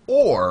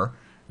 or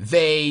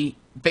they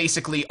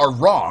basically are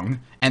wrong,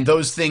 and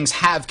those things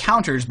have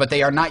counters, but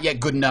they are not yet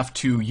good enough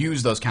to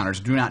use those counters,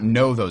 do not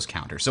know those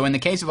counters. So in the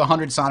case of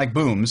 100 sonic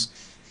booms,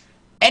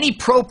 any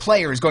pro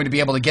player is going to be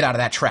able to get out of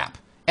that trap.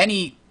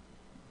 Any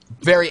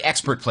very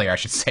expert player, I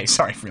should say,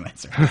 sorry,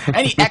 freelancer.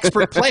 Any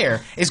expert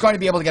player is going to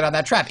be able to get out of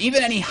that trap.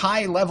 Even any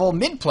high-level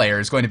mid player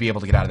is going to be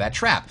able to get out of that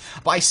trap.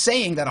 By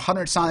saying that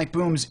 100 sonic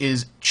booms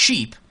is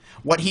cheap,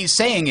 what he's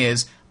saying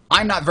is,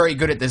 I'm not very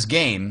good at this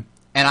game,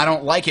 and I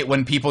don't like it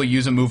when people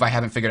use a move I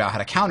haven't figured out how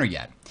to counter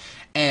yet.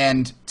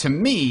 And to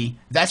me,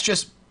 that's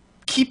just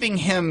keeping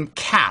him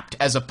capped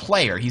as a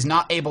player. He's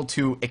not able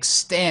to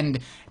extend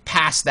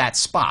past that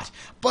spot.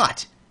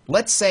 But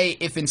let's say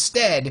if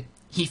instead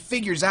he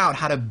figures out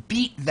how to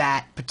beat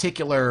that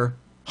particular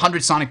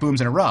 100 sonic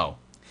booms in a row,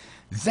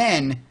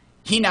 then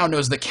he now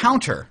knows the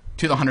counter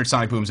to the 100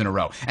 sonic booms in a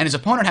row. And his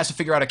opponent has to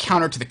figure out a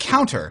counter to the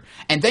counter.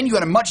 And then you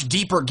had a much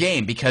deeper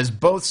game because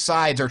both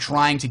sides are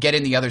trying to get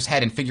in the other's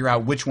head and figure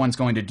out which one's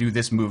going to do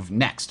this move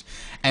next.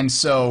 And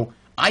so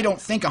I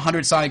don't think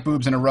 100 sonic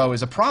boobs in a row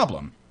is a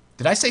problem.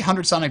 Did I say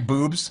 100 sonic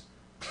boobs?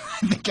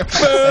 I think I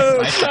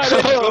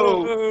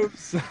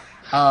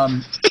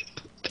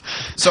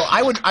So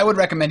I would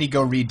recommend he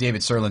go read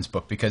David Serlin's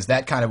book, because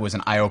that kind of was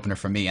an eye-opener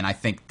for me, and I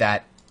think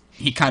that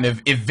he kind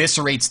of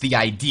eviscerates the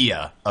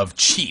idea of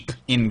cheap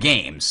in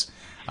games.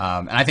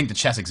 And I think the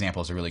chess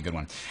example is a really good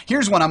one.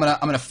 Here's one I'm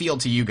gonna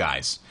field to you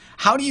guys.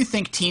 How do you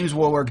think teams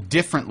will work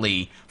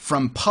differently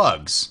from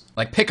pugs,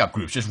 like pickup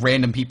groups, just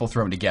random people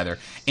thrown together,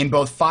 in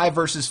both 5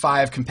 versus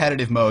 5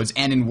 competitive modes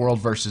and in world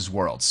versus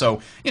world?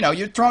 So,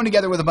 you're thrown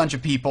together with a bunch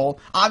of people.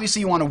 Obviously,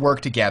 you want to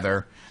work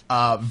together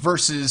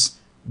versus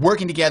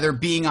working together,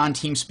 being on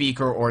TeamSpeak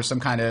or some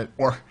kind of,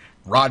 or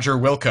Roger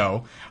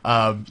Wilco,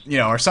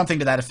 or something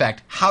to that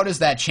effect. How does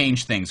that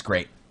change things?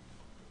 Great.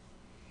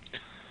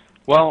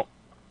 Well,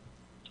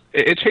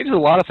 it changes a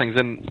lot of things,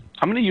 and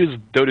I'm going to use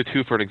Dota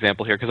 2 for an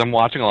example here, because I'm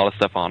watching a lot of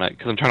stuff on it,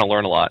 because I'm trying to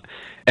learn a lot.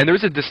 And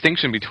there's a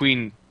distinction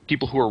between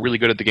people who are really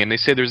good at the game. They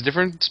say there's a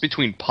difference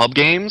between pub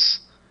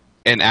games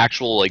in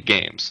actual like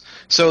games.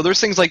 So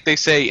there's things like they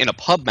say in a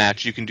pub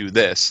match you can do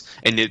this,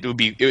 and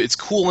it's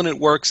cool and it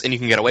works and you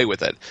can get away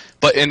with it.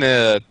 But in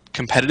a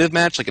competitive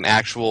match, like an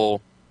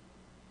actual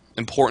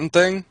important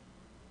thing,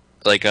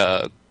 like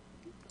a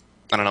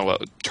I don't know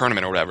what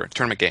tournament or whatever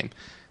tournament game,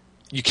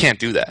 you can't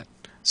do that.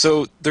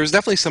 So there's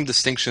definitely some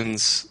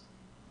distinctions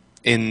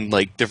in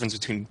like difference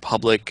between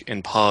public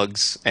and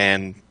pugs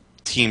and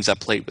teams that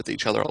play with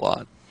each other a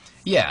lot.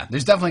 Yeah,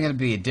 there's definitely going to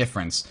be a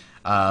difference.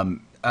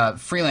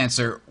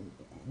 Freelancer,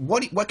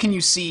 what can you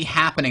see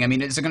happening? I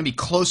mean, is it going to be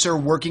closer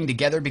working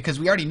together? Because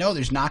we already know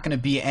there's not going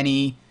to be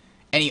any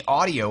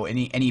audio,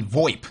 any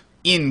VoIP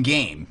in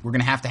game. We're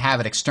going to have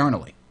it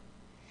externally.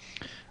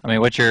 I mean,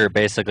 what you're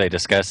basically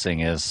discussing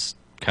is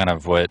kind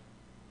of what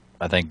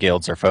I think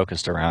guilds are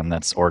focused around.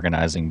 That's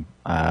organizing.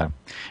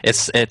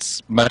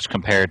 It's much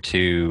compared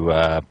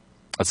to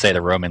let's say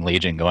the Roman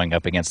Legion going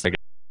up against the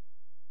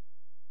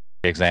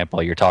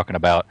example. You're talking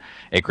about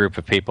a group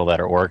of people that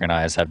are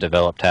organized, have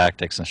developed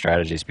tactics and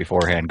strategies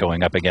beforehand,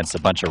 going up against a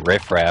bunch of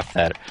riffraff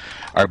that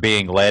are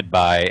being led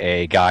by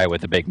a guy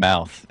with a big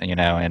mouth, you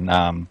know.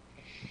 And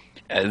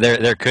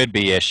there could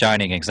be a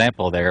shining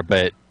example there,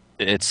 but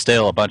it's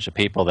still a bunch of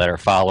people that are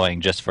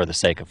following just for the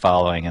sake of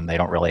following, and they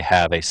don't really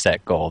have a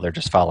set goal. They're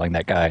just following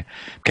that guy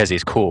because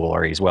he's cool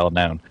or he's well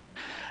known.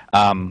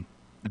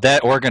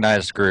 That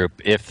organized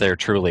group, if they're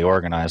truly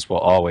organized, will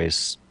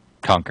always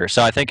conquer.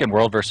 So I think in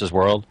World versus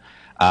World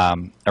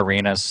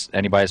arenas,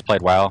 anybody who's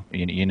played WoW,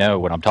 you know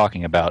what I'm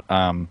talking about.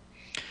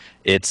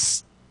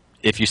 It's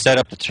if you set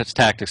up the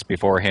tactics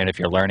beforehand, if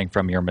you're learning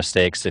from your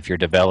mistakes, if you're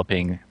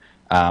developing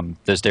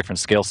those different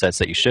skill sets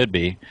that you should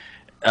be,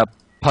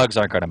 pugs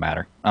aren't going to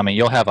matter. I mean,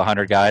 you'll have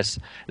 100 guys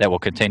that will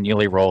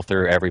continually roll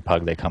through every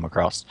pug they come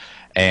across,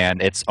 and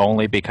it's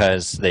only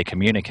because they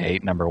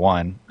communicate. Number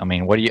one, I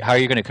mean, how are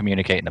you going to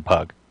communicate in a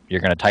pug? You're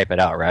going to type it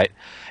out, right?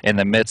 In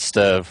the midst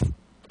of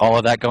all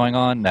of that going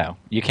on, no,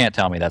 you can't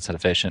tell me that's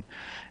efficient.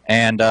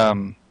 And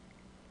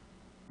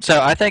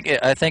so I think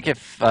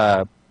if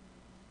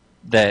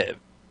the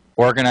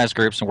organized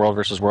groups in World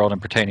versus World and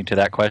pertaining to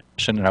that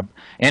question, and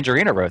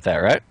Angelina wrote that,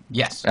 right?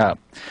 Yes.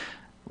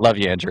 Love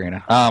you,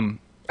 Angelina.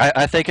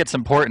 I think it's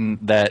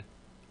important that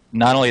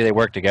not only they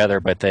work together,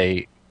 but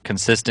they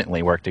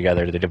consistently work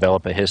together to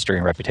develop a history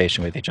and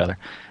reputation with each other.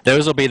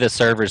 Those will be the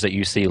servers that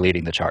you see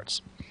leading the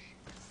charts.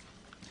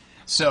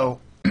 So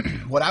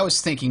what I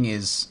was thinking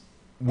is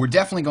we're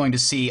definitely going to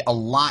see a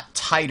lot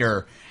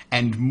tighter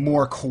and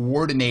more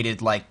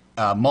coordinated, like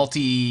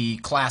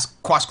multi-class,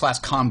 cross-class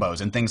combos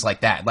and things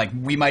like that. Like,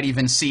 we might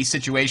even see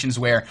situations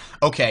where,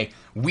 okay,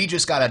 we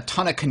just got a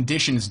ton of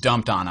conditions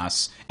dumped on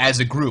us as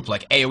a group,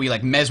 like AoE,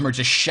 like Mesmer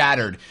just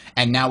shattered,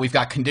 and now we've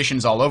got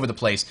conditions all over the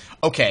place.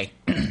 Okay,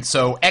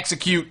 so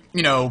execute,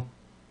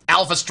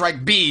 Alpha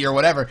Strike B or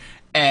whatever,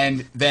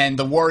 and then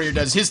the warrior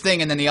does his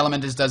thing, and then the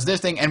elementist does this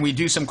thing, and we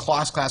do some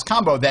cross-class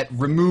combo that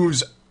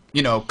removes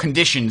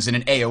conditions in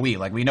an AoE.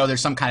 Like, we know there's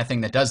some kind of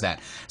thing that does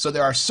that. So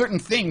there are certain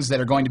things that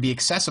are going to be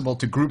accessible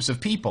to groups of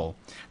people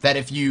that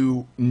if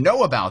you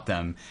know about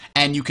them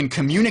and you can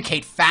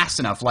communicate fast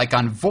enough, like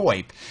on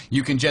VoIP,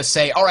 you can just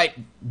say, all right,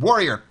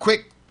 warrior,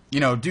 quick,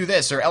 do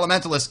this, or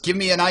elementalist, give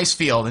me an ice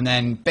field, and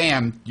then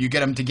bam, you get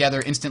them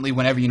together instantly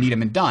whenever you need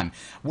them and done.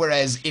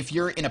 Whereas if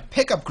you're in a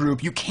pickup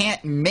group, you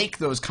can't make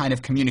those kind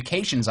of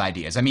communications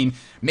ideas. I mean,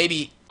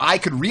 maybe I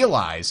could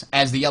realize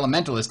as the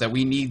elementalist that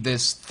we need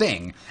this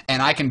thing,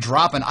 and I can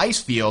drop an ice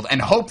field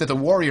and hope that the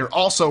warrior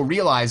also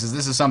realizes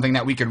this is something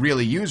that we could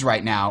really use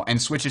right now and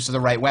switches to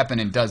the right weapon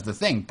and does the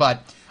thing.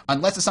 But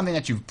unless it's something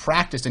that you've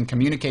practiced and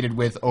communicated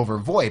with over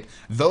VoIP,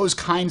 those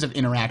kinds of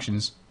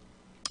interactions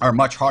are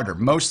much harder.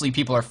 Mostly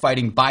people are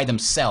fighting by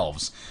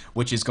themselves,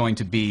 which is going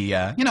to be,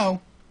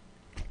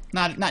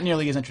 not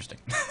nearly as interesting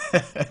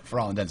for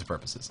all intents and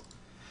purposes.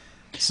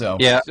 So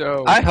yeah,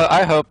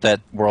 I hope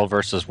that World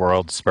versus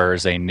World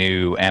spurs a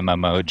new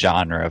MMO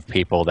genre of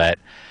people that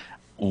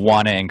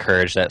want to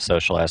encourage that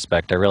social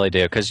aspect. I really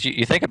do, because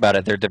you think about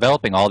it, they're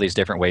developing all these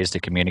different ways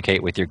to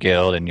communicate with your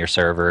guild and your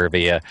server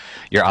via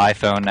your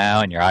iPhone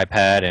now and your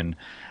iPad, and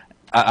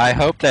I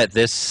hope that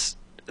this,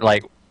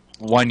 like,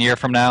 1 year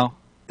from now,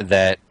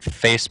 that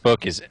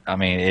Facebook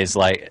is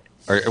like,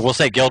 or we'll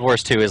say Guild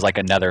Wars 2 is like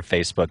another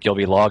Facebook. You'll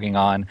be logging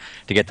on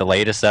to get the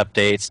latest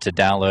updates, to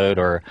download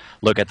or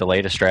look at the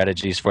latest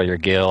strategies for your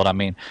guild. I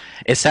mean,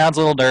 it sounds a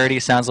little nerdy,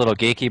 sounds a little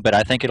geeky, but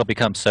I think it'll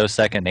become so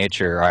second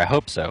nature, or I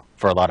hope so,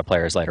 for a lot of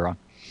players later on.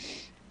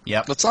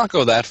 Yep. Let's not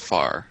go that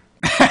far.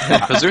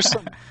 Because there's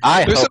some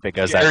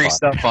scary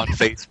stuff on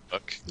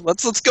Facebook.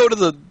 Let's go to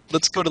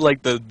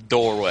the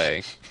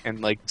doorway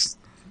and like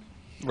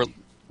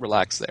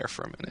relax there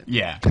for a minute.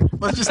 Yeah.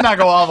 Let's just not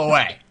go all the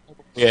way.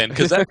 Yeah,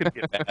 because that could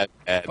get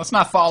bad. Let's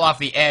not fall off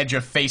the edge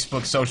of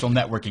Facebook social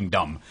networking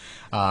dumb.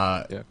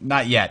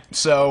 Not yet.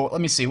 So let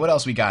me see what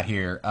else we got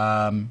here.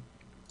 Are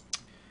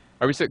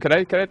we? Can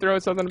I throw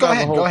out something? Go about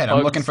ahead. The whole Go ahead. pugs?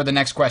 I'm looking for the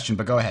next question,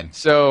 but go ahead.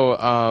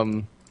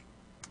 So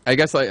I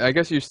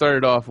guess you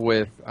started off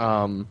with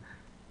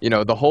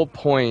the whole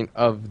point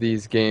of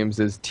these games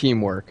is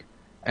teamwork,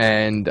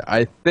 and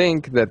I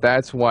think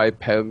that's why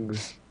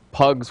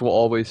pugs will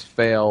always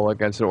fail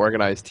against an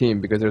organized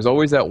team because there's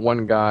always that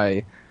one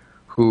guy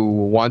who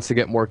wants to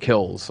get more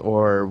kills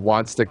or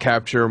wants to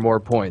capture more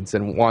points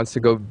and wants to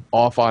go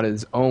off on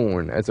his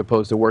own as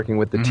opposed to working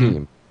with the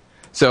team.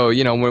 So,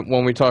 you know,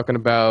 when we're talking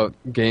about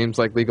games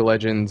like League of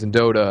Legends and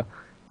Dota,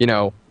 you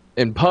know,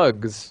 in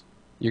pugs,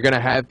 you're going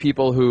to have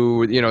people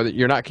who, you know,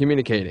 you're not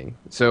communicating.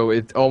 So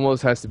it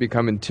almost has to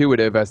become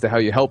intuitive as to how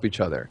you help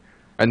each other.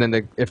 And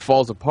then it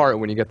falls apart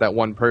when you get that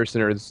one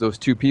person or those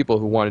two people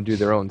who want to do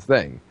their own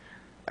thing.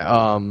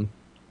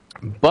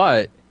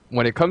 But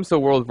when it comes to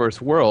world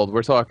versus world,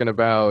 we're talking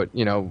about,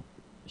 you know,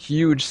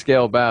 huge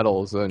scale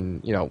battles,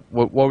 and you know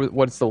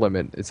what's the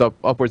limit? It's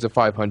upwards of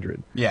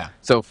 500. Yeah.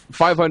 So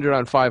 500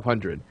 on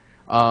 500,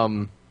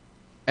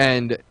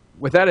 and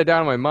without a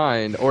doubt in my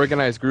mind,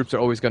 organized groups are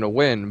always going to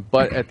win.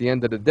 But at the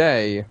end of the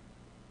day,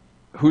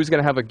 who's going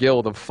to have a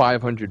guild of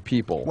 500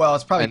 people? Well,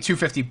 it's probably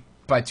 250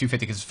 by 250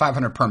 because it's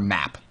 500 per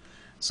map.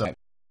 So I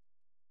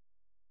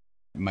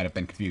might have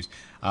been confused.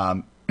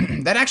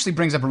 That actually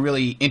brings up a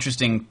really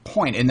interesting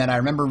point, in that I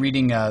remember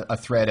reading a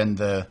thread in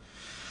the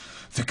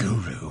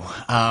Guru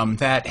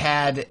that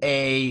had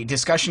a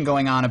discussion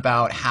going on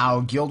about how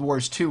Guild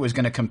Wars 2 was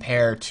going to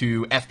compare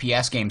to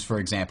FPS games, for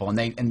example,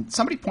 and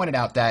somebody pointed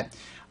out that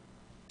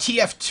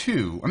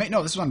TF2,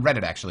 no, this was on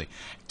Reddit actually.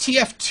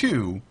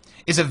 TF2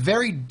 is a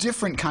very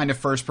different kind of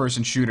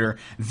first-person shooter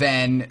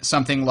than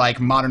something like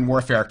Modern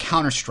Warfare or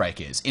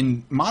Counter-Strike is.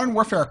 In Modern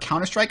Warfare or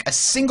Counter-Strike, a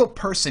single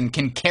person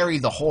can carry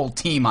the whole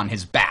team on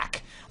his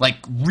back. Like,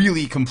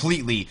 really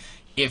completely.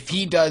 If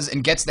he does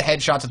and gets the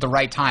headshots at the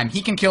right time,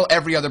 he can kill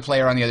every other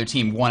player on the other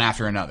team one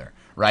after another,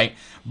 right?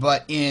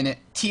 But in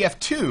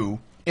TF2,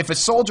 if a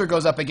soldier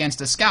goes up against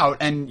a scout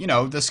and, you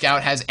know, the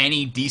scout has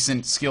any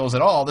decent skills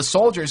at all, the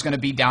soldier is going to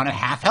be down at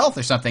half health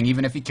or something,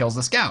 even if he kills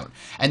the scout.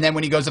 And then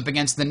when he goes up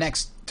against the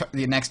next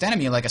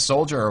enemy, like a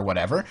soldier or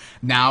whatever,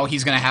 now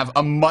he's going to have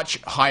a much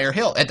higher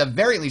hill. At the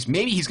very least,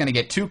 maybe he's going to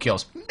get 2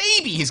 kills.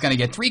 Maybe he's going to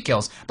get 3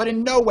 kills. But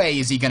in no way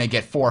is he going to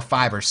get 4,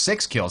 5, or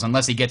 6 kills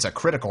unless he gets a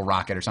critical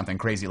rocket or something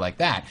crazy like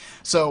that.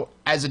 So,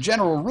 as a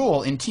general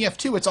rule, in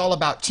TF2, it's all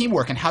about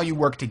teamwork and how you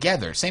work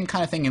together. Same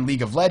kind of thing in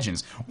League of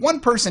Legends.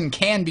 One person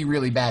can be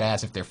really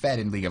badass if they're fed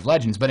in League of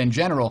Legends, but in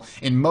general,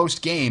 in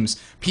most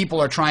games, people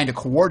are trying to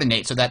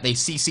coordinate so that they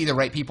see the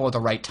right people at the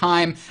right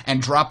time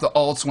and drop the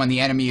ults when the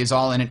enemy is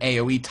all in an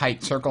AoE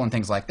tight circle and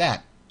things like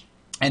that.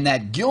 And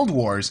that Guild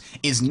Wars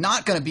is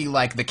not going to be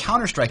like the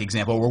Counter-Strike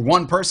example where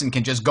one person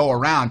can just go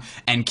around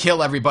and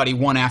kill everybody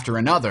one after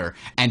another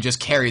and just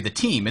carry the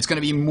team. It's going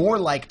to be more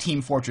like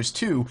Team Fortress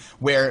 2,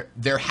 where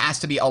there has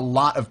to be a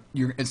lot of,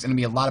 it's going to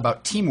be a lot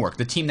about teamwork.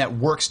 The team that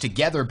works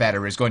together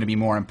better is going to be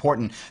more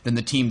important than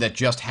the team that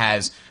just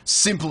has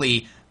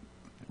simply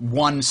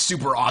one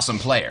super awesome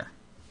player.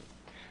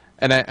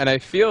 And I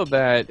feel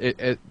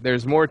that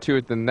there's more to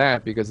it than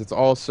that, because it's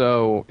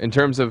also, in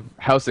terms of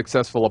how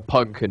successful a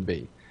pug could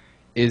be,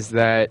 is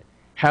that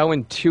how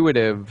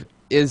intuitive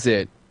is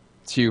it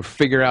to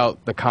figure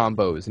out the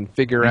combos and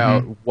figure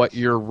out what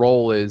your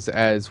role is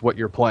as what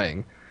you're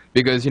playing.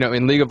 Because, you know,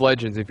 in League of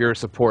Legends, if you're a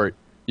support,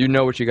 you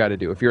know what you got to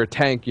do. If you're a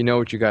tank, you know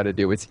what you got to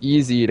do. It's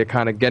easy to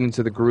kind of get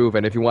into the groove,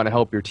 and if you want to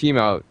help your team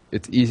out,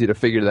 it's easy to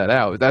figure that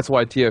out. That's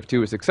why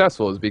TF2 is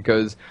successful, is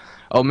because,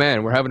 oh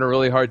man, we're having a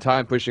really hard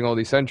time pushing all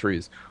these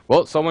sentries.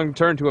 Well, someone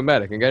turn to a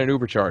medic and get an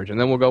uber charge, and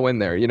then we'll go in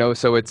there. You know,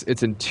 so it's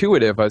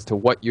intuitive as to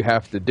what you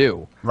have to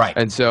do. Right.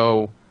 And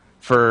so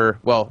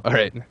all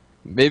right,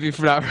 maybe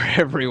not for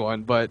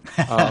everyone, but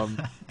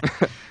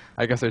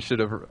I guess I should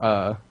have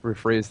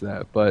rephrased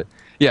that. But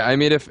yeah, I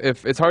mean, if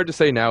it's hard to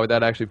say now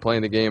without actually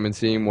playing the game and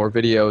seeing more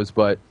videos,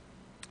 but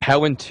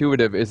how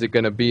intuitive is it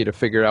going to be to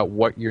figure out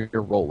what your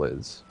role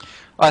is?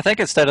 Well, I think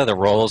instead of the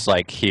roles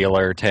like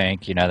healer,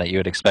 tank, you know, that you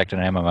would expect in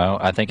an MMO,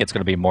 I think it's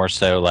going to be more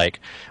so like,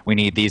 we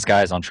need these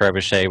guys on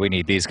trebuchet, we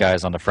need these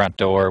guys on the front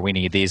door, we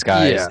need these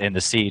guys in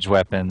the siege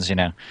weapons, you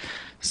know.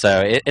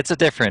 So it's a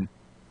different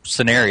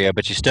scenario,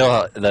 but you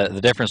still, the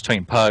difference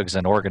between pugs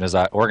and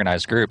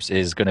organized groups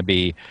is going to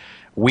be,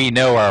 we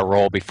know our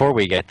role before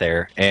we get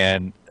there,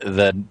 and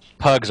the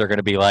pugs are going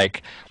to be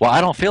like, well, I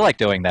don't feel like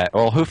doing that.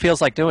 Well, who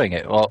feels like doing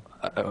it?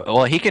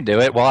 Well, he can do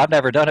it. Well, I've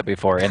never done it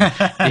before, and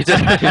you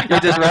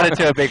just run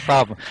into a big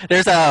problem.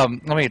 There's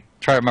let me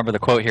try to remember the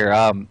quote here.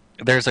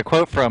 There's a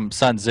quote from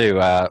Sun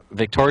Tzu: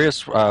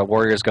 "Victorious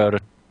warriors go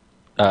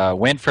to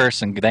win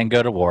first and then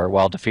go to war,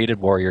 while defeated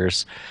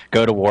warriors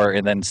go to war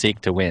and then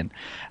seek to win."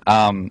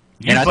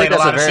 You played a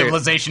lot of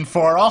Civilization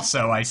 4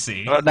 also, I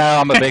see. No,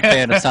 I'm a big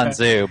fan of Sun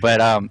Tzu. But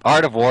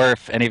Art of War,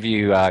 if any of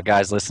you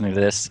guys listening to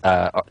this,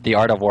 The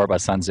Art of War by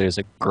Sun Tzu is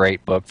a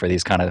great book for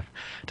these kind of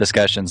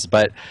discussions.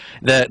 But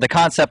the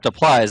concept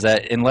applies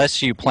that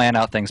unless you plan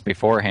out things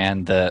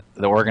beforehand, the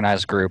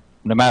organized group,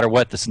 no matter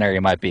what the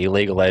scenario might be,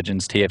 League of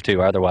Legends, TF2,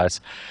 or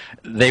otherwise,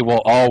 they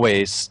will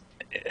always,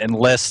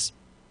 unless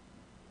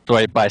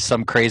by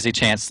some crazy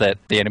chance that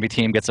the enemy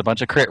team gets a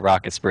bunch of crit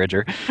rockets,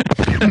 Bridger,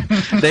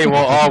 They will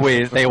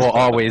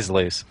always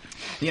lose.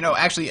 You know,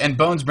 actually, and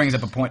Bones brings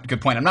up a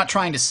good point. I'm not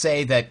trying to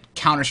say that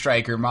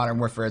Counter-Strike or Modern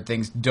Warfare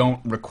things don't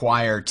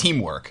require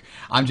teamwork.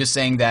 I'm just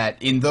saying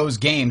that in those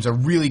games, a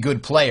really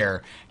good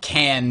player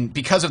can,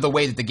 because of the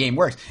way that the game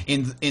works,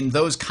 in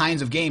those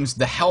kinds of games,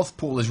 the health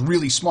pool is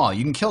really small.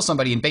 You can kill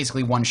somebody in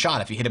basically one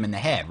shot if you hit them in the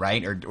head,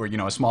 right? Or you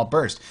know, a small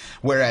burst.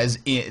 Whereas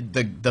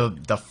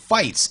the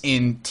fights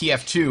in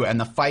TF2 and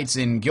the fights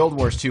in Guild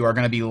Wars 2 are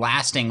going to be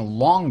lasting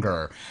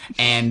longer,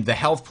 and the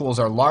health pools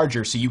are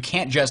larger, so you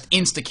can't just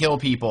insta-kill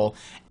people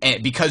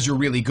because you're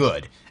really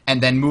good,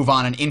 and then move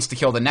on and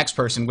insta-kill the next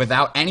person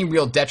without any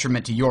real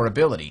detriment to your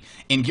ability.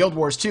 In Guild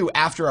Wars 2,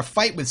 after a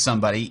fight with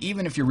somebody,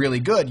 even if you're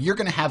really good, you're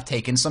going to have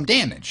taken some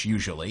damage,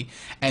 usually,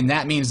 and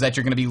that means that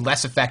you're going to be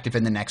less effective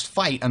in the next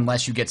fight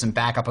unless you get some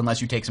backup,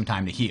 unless you take some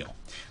time to heal.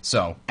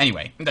 So,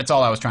 anyway, that's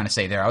all I was trying to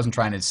say there. I wasn't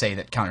trying to say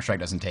that Counter-Strike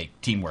doesn't take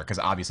teamwork, because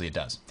obviously it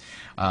does.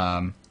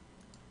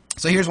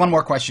 So here's one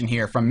more question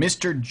here from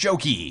Mr.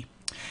 Jokey.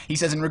 He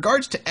says, in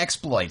regards to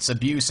exploits,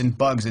 abuse, and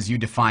bugs as you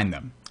define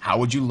them, how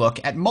would you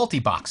look at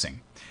multiboxing?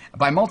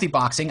 By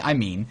multiboxing, I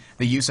mean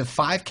the use of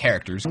 5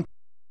 characters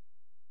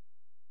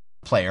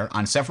player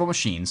on several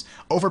machines,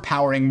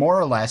 overpowering more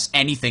or less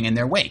anything in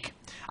their wake.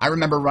 I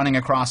remember running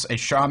across a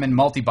Shaman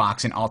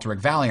multibox in Alterac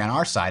Valley on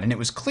our side, and it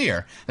was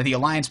clear that the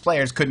Alliance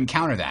players couldn't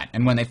counter that.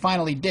 And when they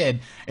finally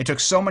did, it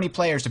took so many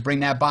players to bring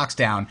that box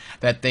down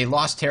that they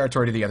lost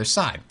territory to the other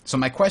side. So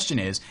my question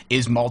is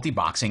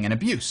multiboxing an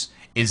abuse?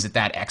 Is it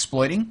that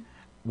exploiting?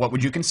 What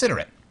would you consider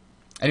it?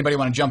 Anybody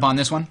want to jump on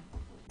this one?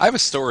 I have a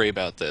story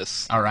about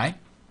this. All right.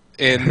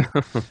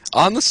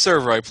 On the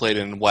server I played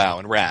in WoW,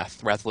 in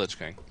Wrath of Lich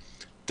King,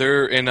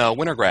 there in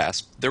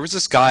Wintergrasp, there was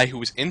this guy who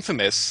was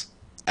infamous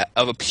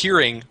of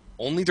appearing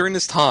only during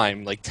this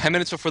time, like 10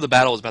 minutes before the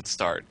battle was about to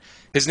start.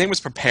 His name was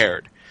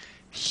Prepared.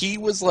 He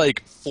was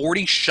like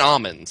 40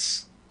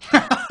 shamans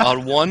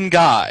on one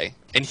guy,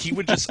 and he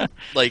would just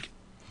like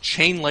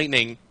chain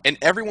lightning, and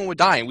everyone would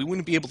die, and we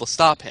wouldn't be able to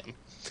stop him.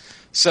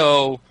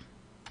 So,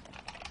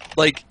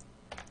 like,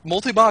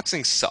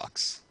 multiboxing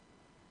sucks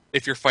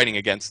if you're fighting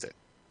against it.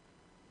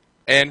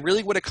 And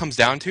really what it comes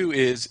down to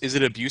is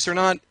it abuse or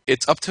not?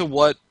 It's up to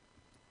what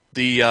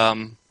the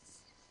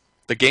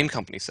game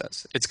company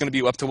says. It's going to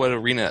be up to what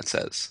ArenaNet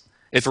says.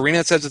 If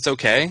ArenaNet says it's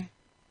okay,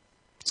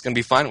 it's going to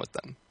be fine with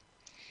them.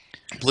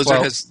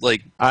 Blizzard has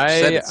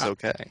said it's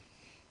okay.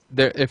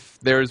 If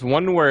there's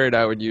one word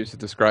I would use to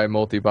describe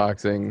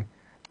multiboxing,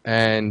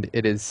 and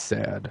it is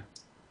sad.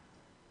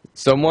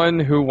 Someone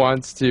who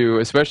wants to,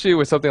 especially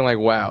with something like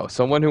WoW,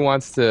 someone who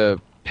wants to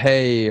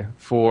pay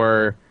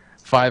for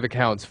 5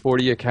 accounts,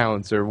 40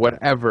 accounts, or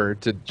whatever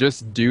to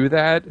just do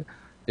that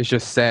is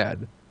just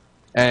sad.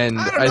 And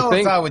I don't know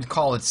if I would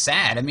call it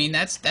sad. I mean,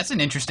 that's an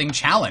interesting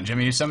challenge. I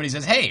mean, if somebody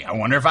says, "Hey, I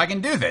wonder if I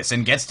can do this,"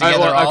 and gets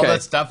together all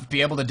that stuff to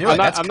be able to do it,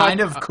 that's kind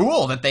of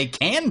cool that they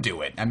can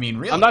do it. I mean,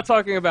 really. I'm not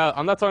talking about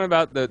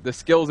the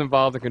skills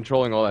involved in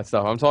controlling all that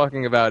stuff. I'm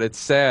talking about it's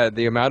sad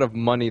the amount of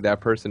money that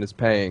person is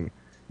paying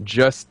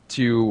just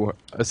to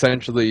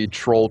essentially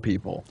troll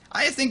people.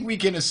 I think we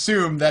can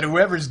assume that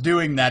whoever's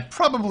doing that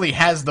probably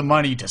has the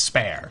money to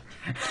spare.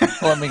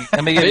 Well,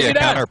 let me give you a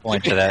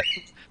counterpoint to that.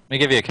 Let me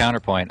give you a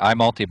counterpoint. I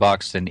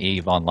multi-boxed in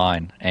EVE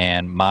Online,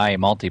 and my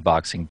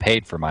multi-boxing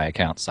paid for my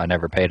accounts. I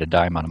never paid a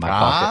dime out of my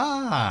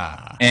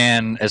pocket.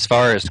 And as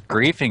far as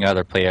griefing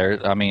other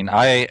players, I mean,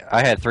 I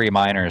had 3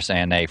 miners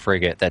and a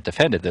frigate that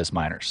defended those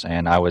miners,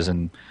 and I was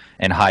in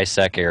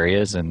high-sec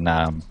areas and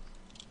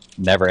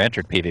never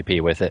entered PvP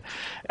with it.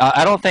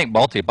 I don't think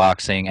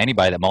multi-boxing,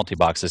 anybody that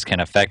multi-boxes can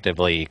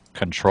effectively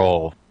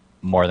control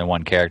more than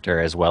one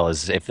character as well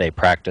as if they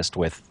practiced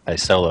with a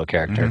solo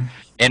character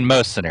in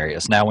most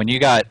scenarios. Now, when you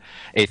got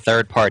a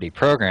third-party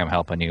program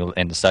helping you,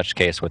 in such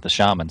case with the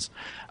shamans,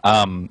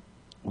 then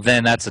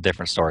that's a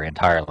different story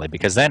entirely,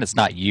 because then it's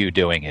not you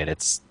doing it.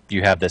 It's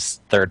you have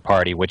this third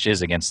party, which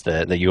is against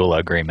the EULA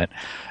agreement,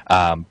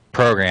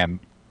 program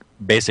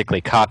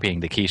basically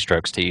copying the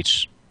keystrokes to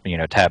each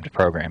tabbed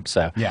program.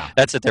 So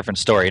that's a different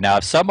story. Now,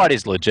 if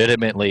somebody's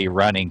legitimately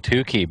running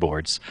 2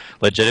 keyboards,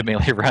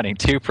 legitimately running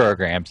 2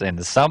 programs,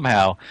 and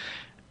somehow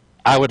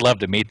I would love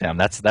to meet them.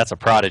 That's a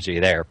prodigy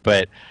there,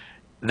 but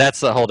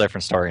that's a whole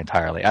different story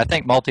entirely. I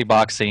think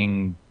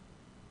multi-boxing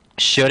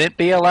shouldn't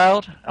be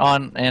allowed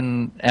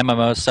in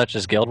MMOs such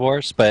as Guild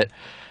Wars, but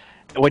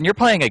when you're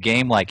playing a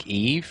game like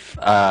EVE,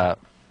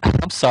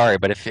 I'm sorry,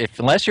 but if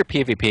unless you're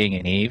PvPing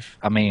in EVE,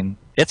 I mean,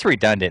 it's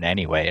redundant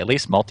anyway. At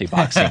least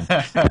multi-boxing,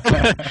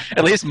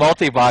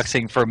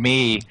 for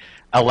me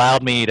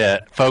allowed me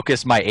to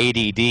focus my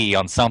ADD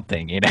on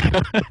something.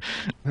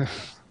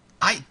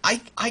 I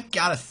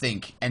gotta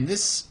think, and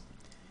this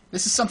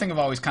is something I've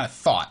always kind of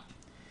thought,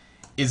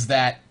 is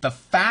that the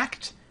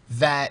fact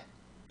that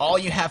all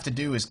you have to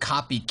do is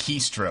copy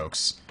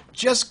keystrokes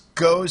just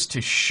goes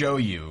to show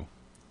you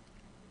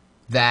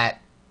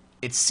that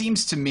it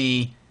seems to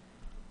me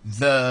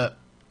how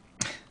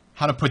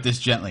to put this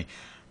gently,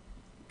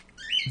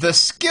 the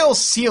skill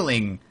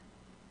ceiling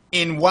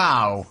in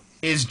WoW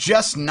is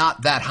just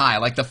not that high.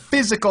 Like, the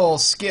physical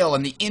skill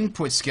and the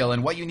input skill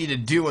and what you need to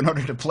do in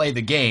order to play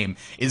the game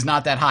is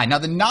not that high. Now,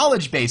 the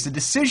knowledge base, the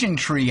decision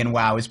tree in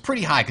WoW is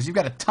pretty high because you've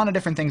got a ton of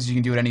different things you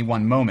can do at any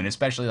one moment,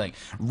 especially like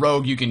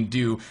Rogue. You can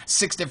do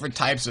 6 different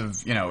types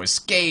of,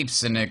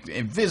 escapes and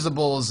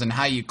invisibles and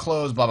how you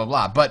close, blah, blah,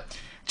 blah. But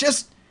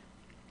just,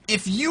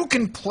 if you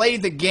can play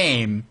the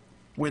game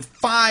with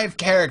 5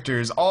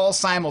 characters all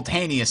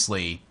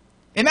simultaneously,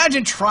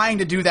 imagine trying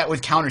to do that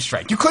with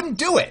Counter-Strike. You couldn't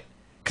do it.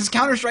 Because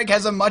Counter-Strike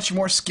has a much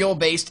more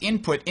skill-based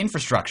input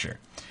infrastructure.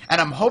 And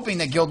I'm hoping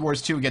that Guild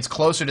Wars 2 gets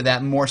closer to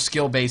that more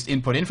skill-based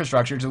input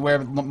infrastructure to where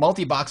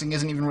multi-boxing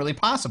isn't even really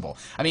possible.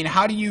 I mean,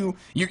 how do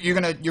you're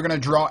gonna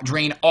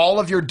drain all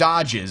of your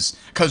dodges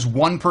because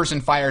one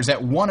person fires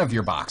at one of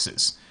your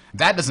boxes?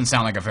 That doesn't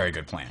sound like a very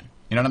good plan.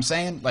 You know what I'm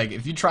saying? Like,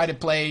 if you try to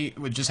play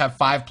with just have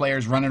 5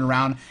 players running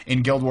around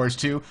in Guild Wars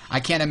 2, I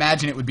can't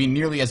imagine it would be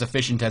nearly as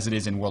efficient as it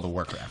is in World of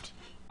Warcraft.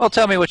 Well,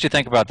 tell me what you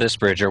think about this,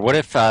 Bridger. What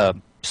if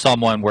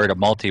someone were to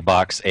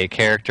multi-box a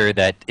character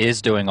that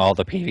is doing all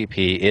the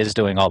PvP, is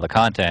doing all the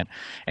content,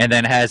 and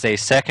then has a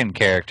second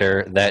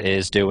character that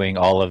is doing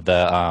all of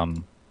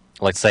the,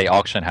 let's say,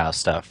 auction house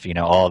stuff,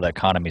 all the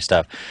economy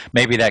stuff?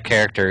 Maybe that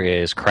character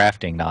is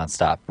crafting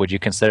nonstop. Would you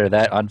consider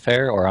that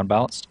unfair or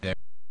unbalanced? Yeah.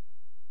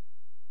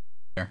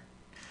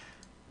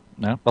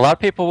 No? A lot of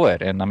people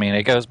would, and I mean,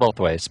 it goes both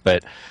ways.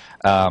 But,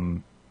 I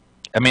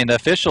mean, the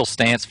official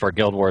stance for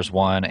Guild Wars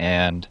 1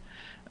 and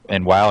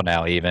WoW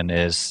now even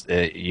is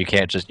you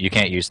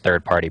can't use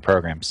third-party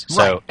programs. Right.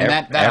 So and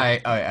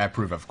that I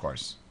approve of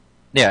course.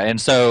 Yeah,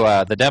 and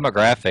so the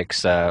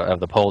demographics of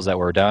the polls that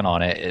were done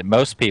on it,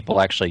 most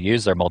people actually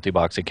use their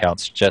multi-box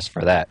accounts just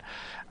for that.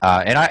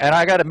 And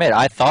I got to admit,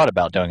 I thought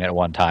about doing it at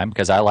one time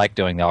because I like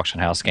doing the auction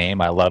house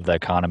game. I love the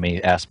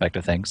economy aspect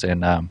of things,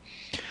 and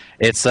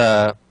it's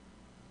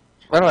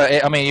I don't know.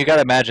 I mean, you got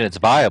to imagine it's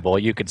viable.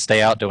 You could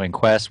stay out doing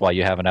quests while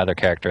you have another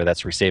character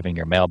that's receiving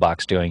your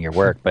mailbox doing your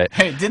work. But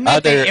hey,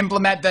 didn't they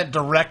implement that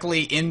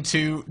directly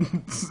into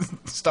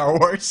Star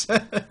Wars?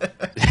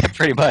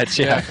 Pretty much,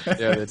 yeah. Yeah,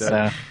 they did.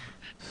 So,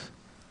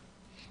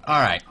 all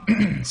right,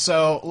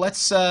 so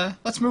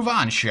let's move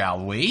on,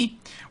 shall we?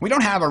 We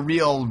don't have a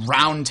real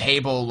round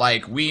table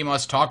like we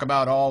must talk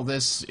about all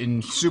this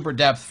in super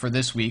depth for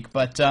this week,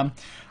 but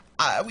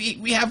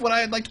we have what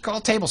I'd like to call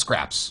table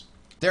scraps.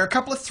 There are a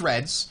couple of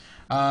threads.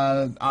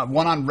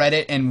 One on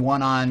Reddit and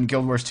one on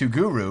Guild Wars 2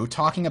 Guru,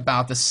 talking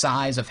about the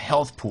size of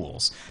health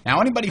pools.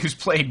 Now, anybody who's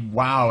played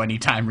WoW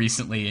anytime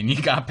recently and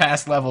you got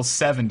past level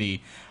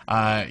 70,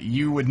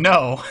 you would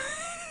know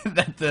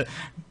that the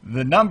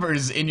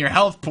numbers in your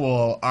health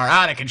pool are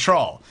out of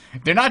control.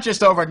 They're not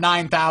just over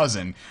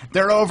 9,000,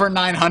 they're over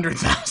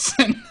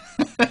 900,000.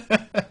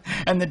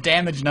 And the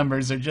damage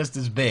numbers are just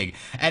as big.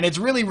 And it's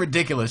really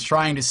ridiculous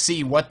trying to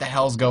see what the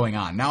hell's going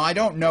on. Now, I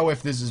don't know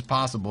if this is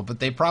possible, but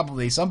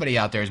somebody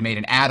out there has made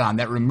an add-on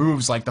that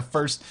removes like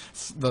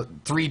the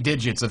 3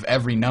 digits of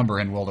every number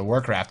in World of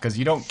Warcraft, because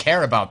you don't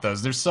care about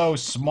those. They're so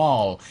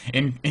small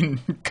in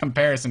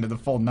comparison to the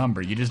full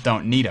number. You just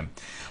don't need them.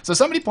 So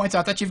somebody points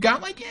out that you've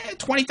got like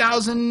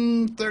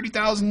 20,000,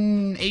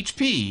 30,000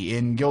 HP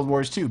in Guild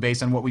Wars 2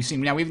 based on what we've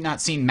seen. Now, we've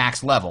not seen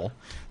max level.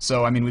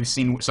 So, I mean, we've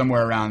seen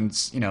somewhere around,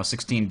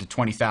 16 to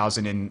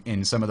 20,000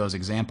 in some of those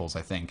examples,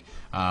 I think.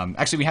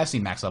 Actually, we have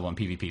seen max level in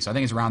PvP, so I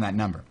think it's around that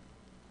number.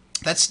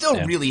 That's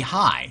still really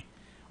high.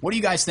 What do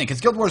you guys think?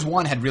 Because Guild Wars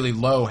 1 had really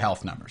low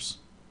health numbers.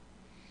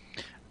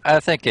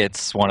 I think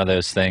it's one of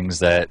those things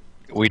that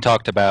we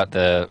talked about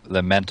the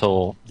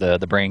mental, the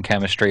brain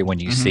chemistry when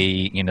you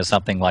see,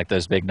 something like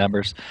those big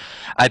numbers.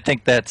 I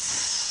think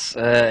that's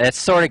it's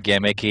sort of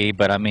gimmicky,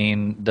 but I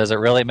mean, does it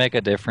really make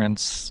a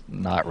difference?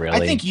 Not really.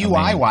 I think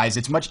UI-wise,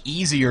 it's much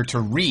easier to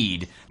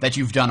read that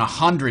you've done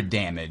 100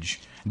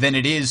 damage than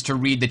it is to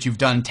read that you've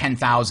done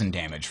 10,000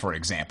 damage, for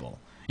example.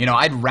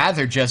 I'd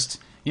rather just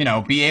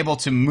be able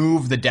to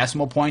move the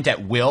decimal point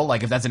at will,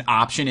 like if that's an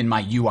option in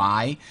my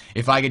UI,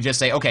 if I could just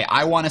say, okay,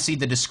 I want to see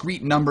the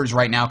discrete numbers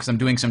right now because I'm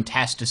doing some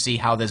tests to see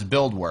how this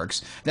build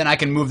works, then I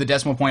can move the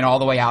decimal point all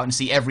the way out and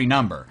see every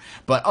number.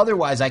 But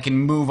otherwise, I can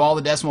move all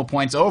the decimal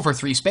points over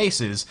 3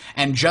 spaces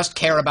and just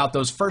care about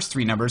those first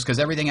 3 numbers because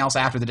everything else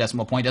after the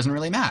decimal point doesn't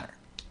really matter.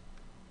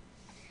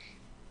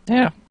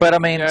 Yeah, but I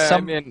mean,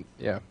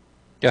 yeah.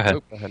 Go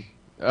ahead. Go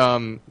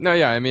ahead. No,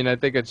 yeah, I mean, I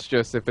think it's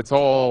just it's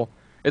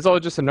all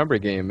just a number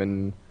game,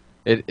 and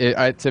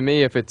to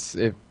me, if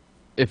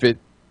it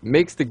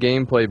makes the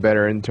gameplay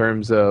better in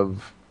terms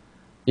of,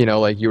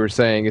 like you were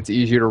saying, it's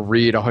easier to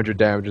read 100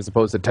 damage as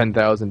opposed to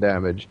 10,000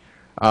 damage.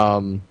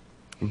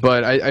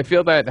 But I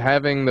feel that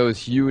having those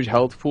huge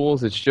health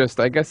pools, it's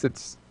just, I guess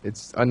it's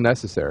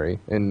unnecessary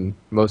in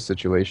most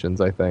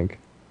situations, I think.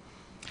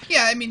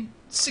 Yeah, I mean,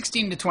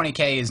 16 to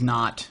 20k is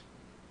not...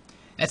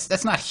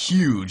 That's not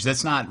huge.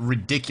 That's not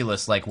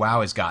ridiculous like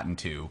WoW has gotten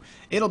to.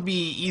 It'll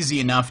be easy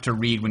enough to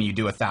read when you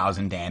do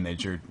 1,000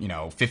 damage or,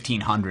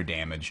 1,500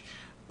 damage.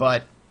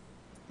 But,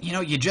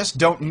 you just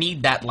don't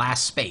need that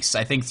last space.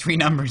 I think 3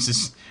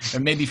 numbers or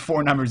maybe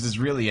 4 numbers is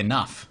really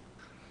enough.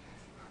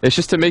 It's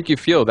just to make you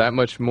feel that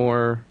much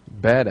more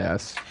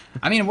badass.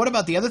 I mean, what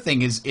about the other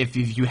thing is if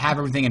you have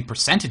everything in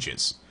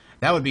percentages?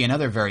 That would be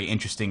another very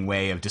interesting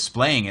way of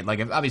displaying it. Like,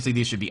 obviously,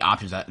 these should be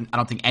options. I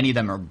don't think any of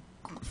them are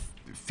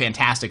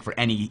fantastic for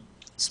any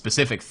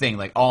specific thing,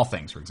 like all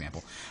things, for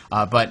example.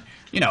 But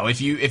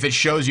if it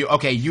shows you,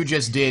 okay, you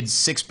just did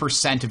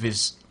 6% of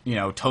his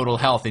total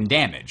health in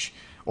damage,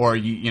 or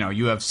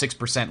you have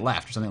 6%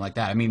 left, or something like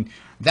that. I mean,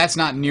 that's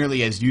not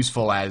nearly as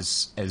useful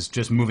as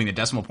just moving the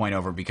decimal point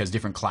over, because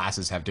different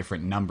classes have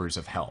different numbers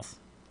of health.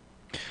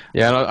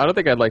 Yeah, I don't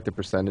think I'd like the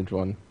percentage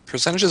one.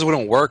 Percentages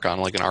wouldn't work on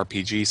like an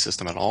RPG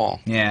system at all.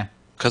 Yeah.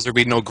 Because there'd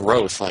be no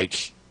growth.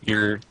 Like,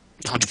 you're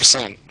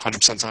 100%, 100%,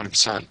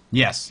 100%.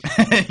 Yes.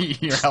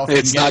 Your health.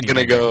 It's not going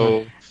to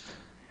go...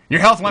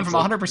 Your health went from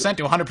 100%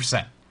 to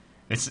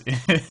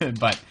 100%.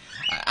 But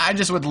I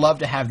just would love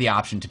to have the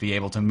option to be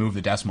able to move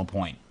the decimal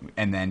point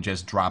and then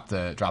just drop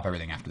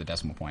everything after the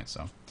decimal point.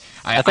 So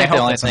I think the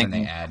only thing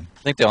they add. I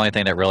think the only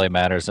thing that really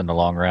matters in the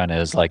long run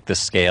is like the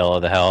scale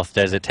of the health.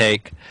 Does it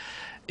take,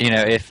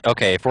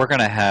 if we're going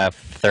to have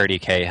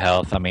 30k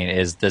health, I mean,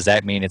 does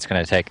that mean it's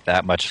going to take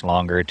that much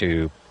longer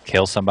to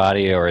kill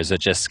somebody, or is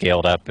it just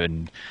scaled up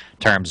in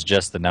terms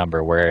just the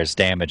number, whereas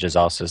damage is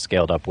also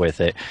scaled up with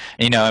it?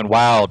 And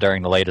WoW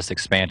during the latest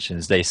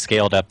expansions, they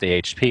scaled up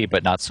the HP,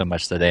 but not so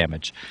much the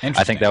damage.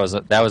 I think that was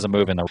a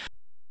move in the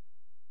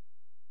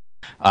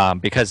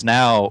because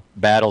now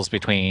battles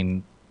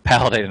between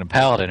Paladin and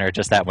Paladin are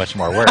just that much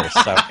more worse.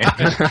 So,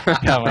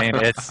 I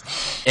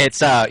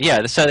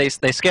mean, so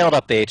they scaled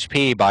up the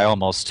HP by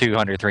almost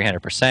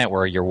 200-300%,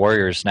 where your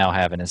warriors now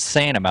have an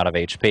insane amount of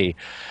HP,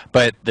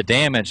 but the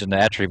damage and the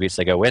attributes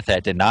that go with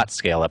that did not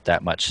scale up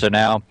that much. So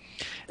now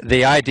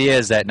the idea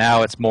is that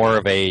now it's more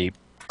of a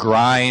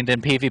grind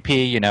in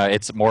PvP.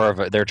 It's more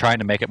of they're trying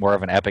to make it more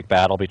of an epic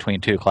battle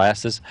between two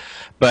classes,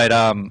 but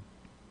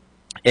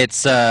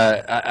it's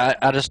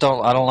I just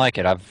don't like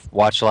it. I've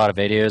watched a lot of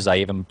videos. I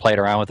even played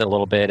around with it a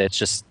little bit. It's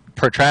just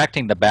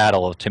protracting the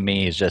battle to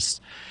me is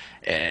just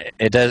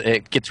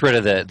it gets rid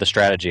of the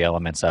strategy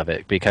elements of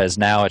it, because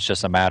now it's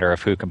just a matter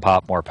of who can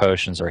pop more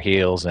potions or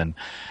heals, and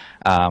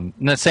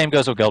the same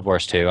goes with Guild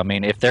Wars 2. I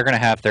mean, if they're going to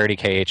have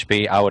 30k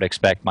HP, I would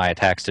expect my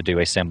attacks to do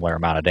a similar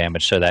amount of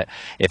damage, so that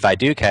if I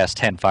do cast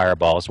 10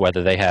 fireballs,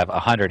 whether they have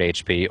 100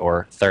 HP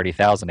or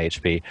 30,000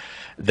 HP,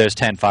 those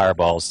 10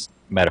 fireballs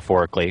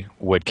metaphorically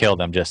would kill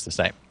them just the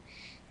same.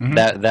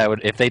 Mm-hmm. That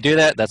would, if they do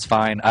that, that's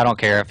fine. I don't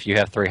care if you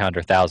have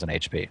 300,000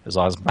 HP, as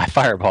long as my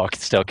fireball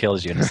still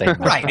kills you in the same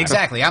amount. Right,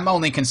 exactly. I'm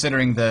only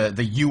considering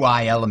the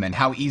UI element.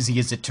 How easy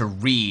is it to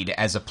read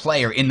as a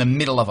player in the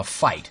middle of a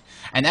fight?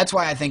 And that's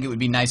why I think it would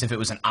be nice if it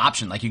was an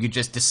option. Like, you could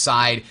just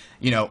decide,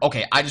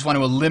 okay, I just want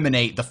to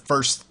eliminate the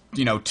first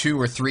 2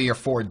 or 3 or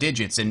 4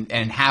 digits and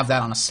have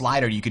that on a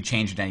slider. You could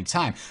change it any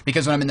time,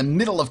 because when I'm in the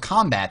middle of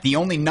combat, the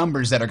only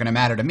numbers that are going to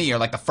matter to me are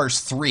like the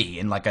first 3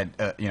 in like a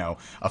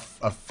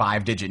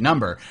 5-digit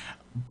number.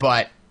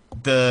 But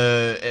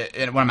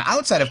when I'm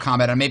outside of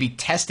combat, I'm maybe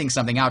testing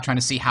something out, trying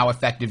to see how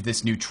effective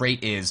this new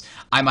trait is.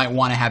 I might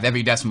want to have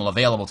every decimal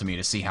available to me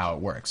to see how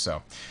it works.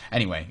 So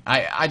anyway,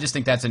 I just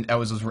think that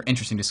was an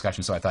interesting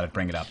discussion, so I thought I'd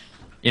bring it up.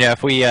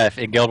 If we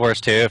in Guild Wars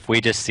 2, if we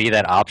just see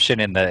that option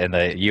in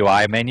the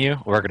UI menu,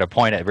 we're going to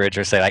point at Bridger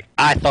and say, like,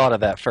 I thought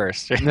of that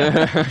first. You're going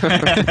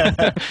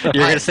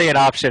to see an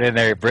option in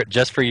there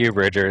just for you,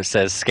 Bridger. It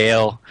says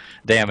scale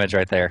damage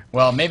right there.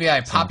 Well, maybe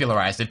I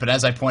popularized it, but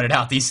as I pointed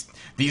out, these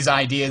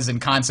ideas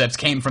and concepts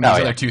came from these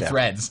other two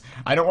threads.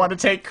 I don't want to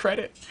take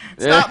credit.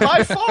 It's not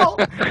my fault.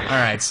 All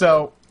right,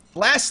 so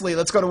lastly,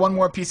 let's go to one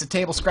more piece of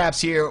table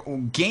scraps here.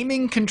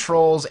 Gaming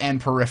controls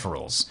and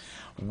peripherals.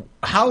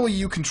 How will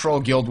you control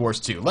Guild Wars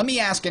 2? Let me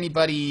ask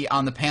anybody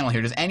on the panel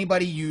here. Does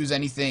anybody use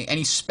any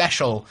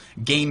special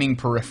gaming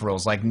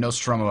peripherals like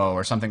Nostromo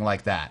or something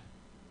like that?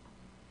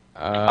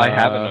 I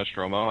have a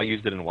Nostromo. I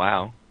used it in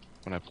WoW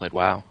when I played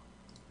WoW.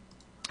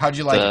 How'd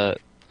you like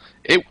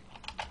it?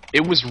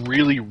 It was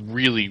really,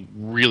 really,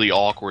 really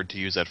awkward to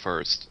use at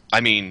first.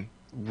 I mean,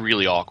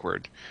 really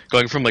awkward.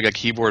 Going from like a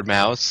keyboard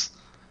mouse...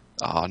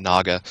 Oh,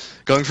 Naga.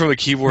 Going from a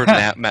keyboard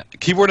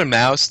and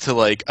mouse to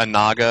like a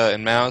Naga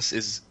and mouse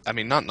is, I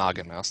mean, not Naga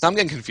and mouse. Now I'm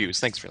getting confused.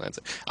 Thanks,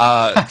 Freelancer.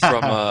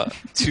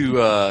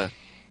 To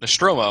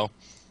Nostromo,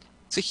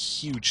 it's a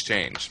huge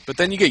change. But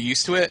then you get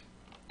used to it,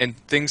 and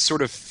things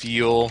sort of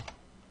feel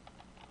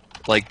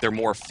like they're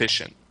more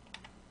efficient.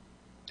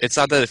 It's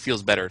not that it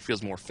feels better; it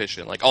feels more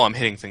efficient. Like, oh, I'm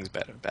hitting things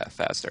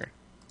faster.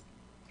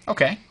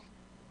 Okay.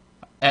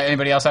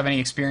 Anybody else have any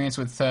experience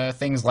with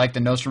things like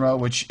the Nostromo,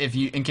 which,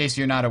 in case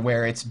you're not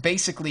aware, it's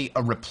basically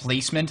a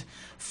replacement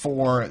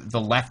for the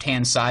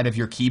left-hand side of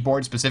your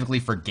keyboard, specifically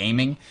for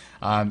gaming.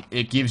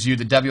 It gives you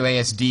the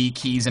WASD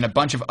keys and a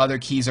bunch of other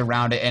keys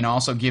around it, and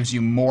also gives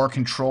you more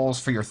controls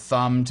for your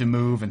thumb to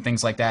move and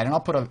things like that. And I'll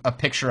put a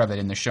picture of it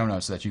in the show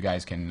notes so that you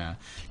guys can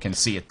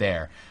see it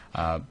there.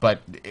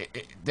 But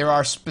there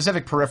are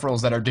specific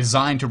peripherals that are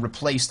designed to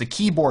replace the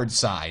keyboard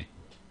side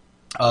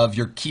of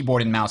your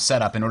keyboard and mouse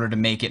setup in order to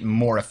make it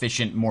more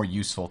efficient, more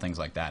useful, things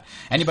like that.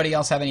 Anybody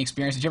else have any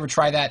experience? Did you ever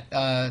try that,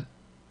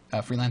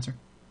 Freelancer?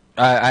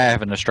 I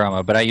have a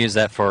Nostromo, but I use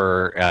that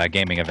for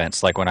gaming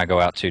events, like when I go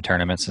out to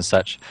tournaments and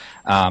such.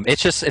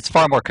 It's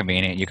far more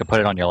convenient. You can put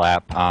it on your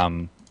lap.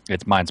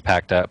 Mine's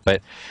packed up,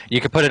 but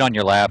you can put it on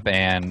your lap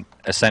and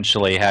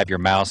essentially have your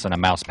mouse and a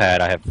mouse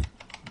pad. I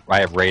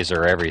have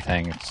Razer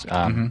everything.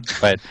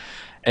 But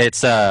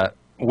it's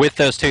with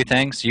those two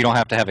things, you don't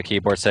have to have a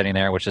keyboard sitting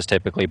there, which is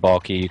typically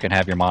bulky. You can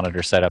have your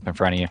monitor set up in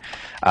front of you.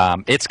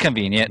 It's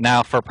convenient.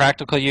 Now, for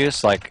practical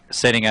use, like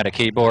sitting at a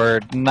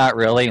keyboard, not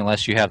really,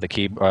 unless you have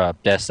the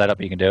desk set up,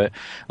 you can do it.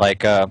 Like,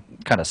 kind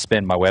of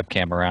spin my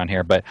webcam around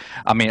here. But,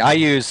 I mean, I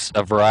use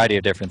a variety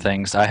of different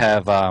things. I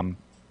have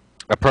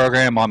a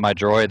program on my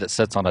Droid that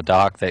sits on a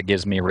dock that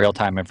gives me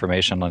real-time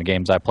information on the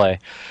games I play.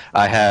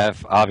 I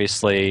have,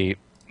 obviously,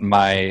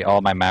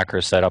 all my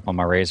macros set up on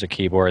my Razer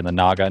keyboard and the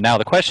Naga. Now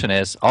the question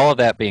is, all of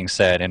that being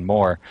said and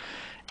more,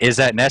 is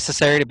that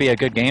necessary to be a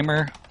good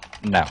gamer?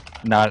 No,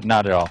 not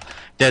at all.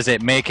 Does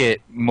it make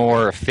it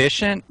more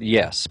efficient?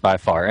 Yes, by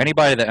far.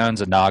 Anybody that owns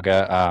a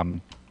Naga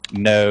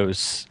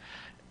knows,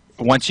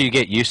 once you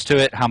get used to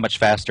it, how much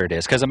faster it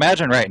is. Because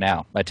imagine right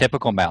now, a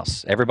typical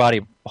mouse.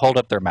 Everybody hold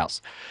up their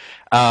mouse.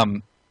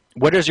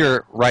 What is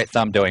your right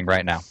thumb doing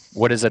right now?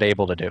 What is it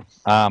able to do?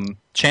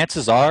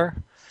 Chances are,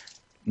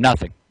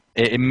 nothing.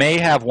 It may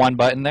have one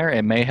button there.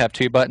 It may have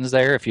two buttons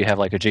there if you have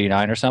like a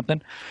G9 or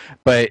something.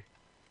 But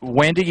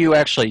when do you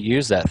actually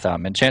use that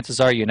thumb? And chances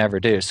are you never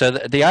do. So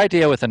the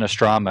idea with a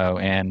Nostromo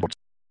and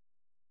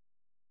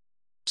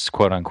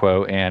quote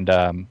unquote and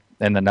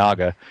the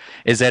Naga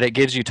is that it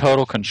gives you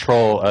total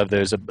control of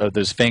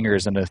those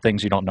fingers and the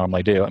things you don't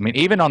normally do. I mean,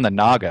 even on the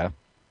Naga,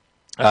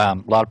 a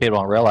lot of people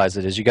don't realize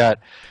it, is you got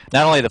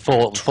not only the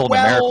full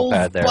numerical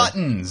pad there.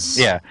 Buttons.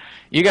 Yeah,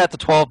 you got the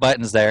 12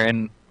 buttons there,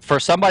 and for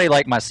somebody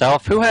like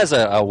myself who has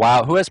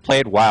who has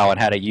played WoW and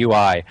had a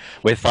UI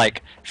with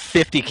like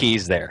 50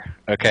 keys there,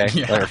 okay,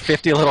 or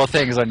 50 little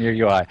things on your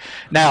UI.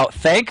 Now,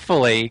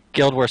 thankfully,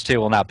 Guild Wars 2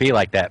 will not be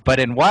like that, but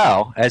in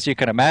WoW, as you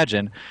can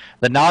imagine,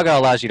 the Naga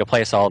allows you to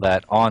place all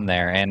that on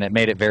there, and it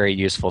made it very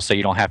useful, so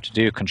you don't have to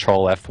do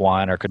Control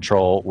F1 or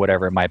Control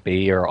whatever it might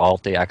be, or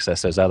Alt to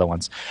access those other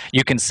ones.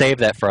 You can save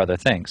that for other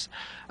things.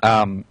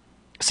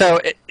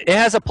 So it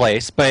has a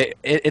place, but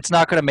it's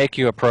not going to make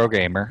you a pro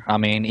gamer. I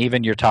mean,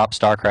 even your top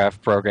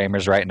StarCraft pro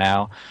gamers right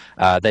now,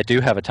 they do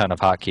have a ton of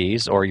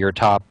hotkeys, or your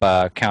top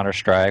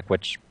Counter-Strike,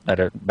 which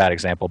that's a bad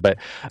example, but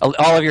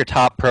all of your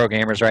top pro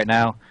gamers right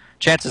now,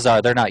 chances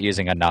are they're not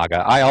using a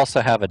Naga. I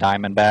also have a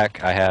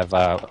Diamondback. I have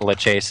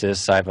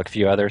Lachesis. I have a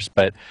few others,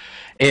 but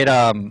it's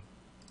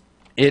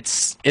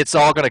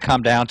all going to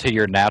come down to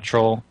your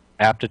natural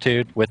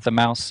aptitude with the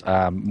mouse,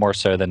 more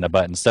so than the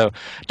buttons. So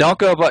don't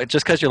go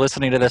just because you're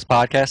listening to this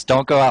podcast,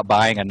 don't go out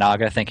buying a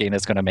Naga thinking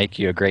it's going to make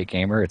you a great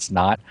gamer. It's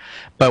not.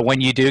 But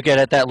when you do get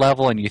at that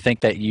level and you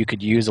think that you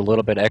could use a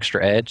little bit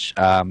extra edge,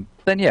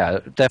 then yeah,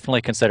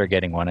 definitely consider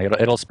getting one.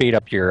 It'll speed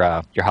up your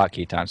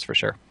hotkey times for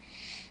sure.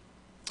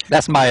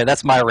 That's my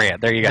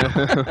rant. There you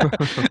go.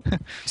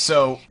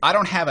 So I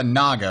don't have a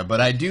Naga,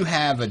 but I do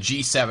have a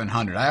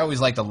G700. I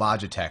always like the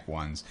Logitech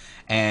ones.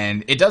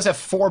 And it does have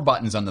 4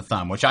 buttons on the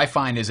thumb, which I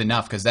find is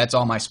enough because that's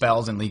all my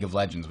spells in League of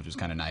Legends, which is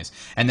kind of nice.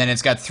 And then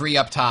it's got 3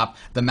 up top.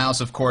 The mouse,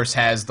 of course,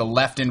 has the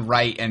left and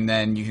right, and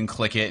then you can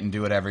click it and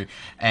do whatever.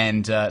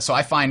 And so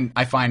I find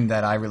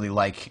that I really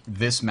like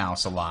this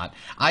mouse a lot.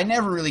 I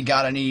never really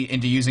got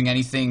into using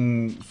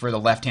anything for the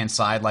left-hand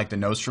side like the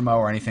Nostromo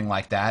or anything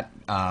like that.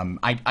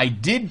 I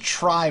did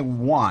try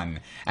one,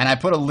 and I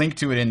put a link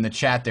to it in the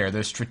chat there.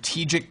 The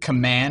Strategic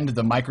Command,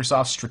 the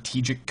Microsoft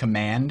Strategic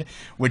Command,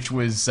 which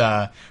was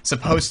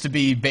supposed to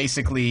be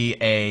basically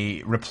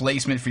a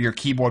replacement for your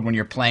keyboard when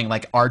you're playing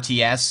like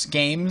RTS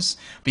games,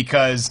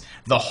 because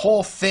the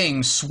whole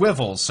thing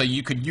swivels so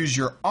you could use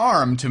your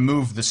arm to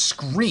move the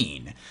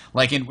screen.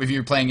 Like if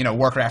you're playing,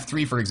 Warcraft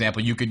 3, for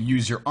example, you could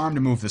use your arm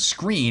to move the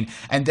screen,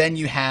 and then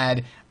you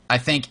had, I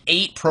think,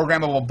 8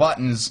 programmable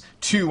buttons,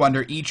 2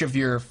 under each of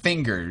your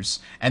fingers,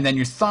 and then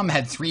your thumb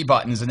had 3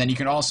 buttons, and then you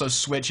can also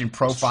switch in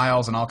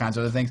profiles and all kinds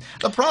of other things.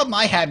 The problem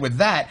I had with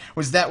that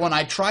was that when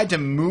I tried to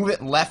move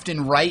it left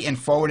and right and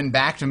forward and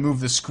back to move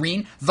the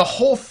screen, the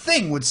whole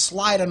thing would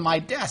slide on my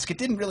desk. It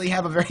didn't really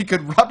have a very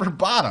good rubber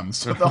bottom,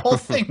 so the whole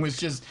thing was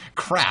just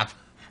crap.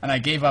 And I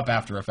gave up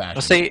after a fashion.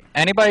 Well, see,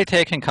 anybody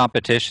taking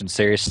competition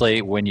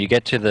seriously, when you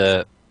get to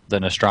the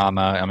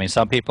Nostromo, I mean,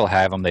 some people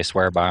have them, they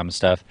swear by them and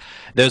stuff.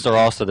 Those are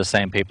also the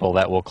same people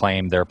that will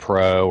claim they're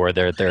pro or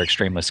they're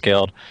extremely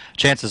skilled.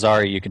 Chances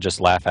are you can just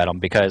laugh at them,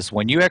 because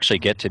when you actually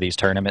get to these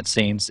tournament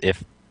scenes,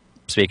 if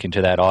speaking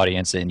to that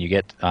audience and you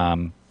get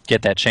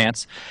that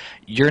chance,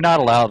 you're not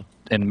allowed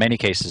in many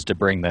cases to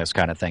bring those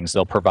kind of things.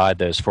 They'll provide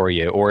those for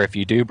you. Or if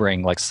you do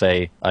bring, like,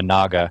 say, a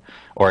Naga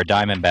or a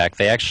Diamondback,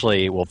 they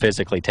actually will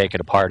physically take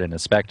it apart and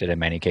inspect it in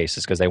many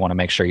cases because they want to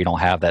make sure you don't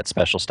have that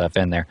special stuff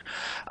in there.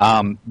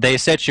 They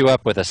set you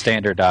up with a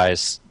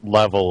standardized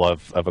level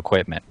of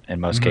equipment in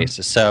most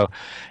cases. So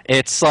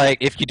it's like,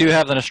 if you do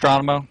have the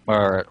Nostromo,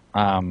 or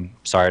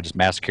sorry, I just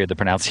massacred the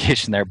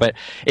pronunciation there, but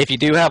if you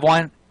do have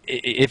one,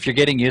 if you're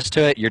getting used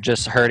to it, you're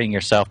just hurting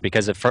yourself,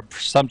 because if for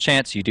some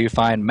chance you do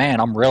find, man,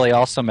 I'm really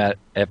awesome at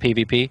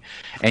PvP,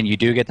 and you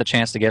do get the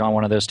chance to get on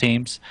one of those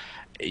teams,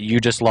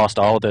 you just lost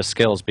all of those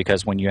skills,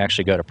 because when you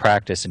actually go to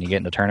practice and you get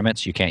into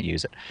tournaments, you can't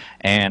use it.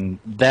 And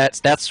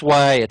that's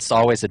why it's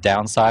always a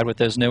downside with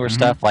those newer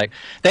stuff. Like,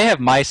 they have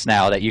mice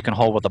now that you can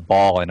hold with a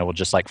ball, and it will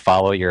just like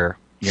follow your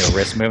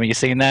wrist movement. You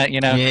seen that?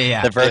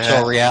 Yeah. The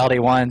virtual reality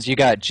ones. You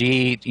got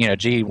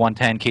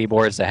G110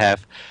 keyboards that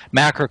have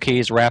macro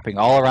keys wrapping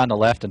all around the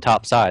left and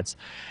top sides.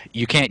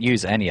 You can't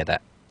use any of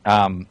that.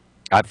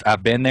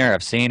 I've been there.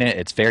 I've seen it.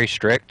 It's very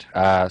strict.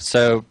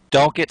 So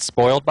don't get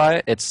spoiled by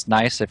it. It's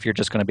nice if you're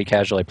just going to be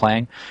casually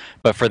playing.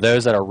 But for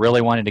those that are really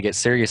wanting to get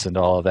serious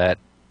into all of that,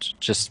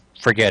 just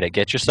forget it.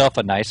 Get yourself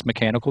a nice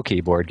mechanical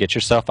keyboard. Get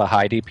yourself a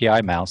high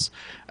DPI mouse.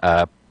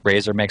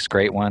 Razer makes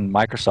great one.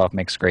 Microsoft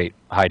makes great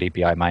high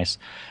DPI mice.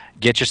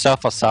 Get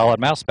yourself a solid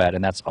mouse pad,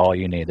 and that's all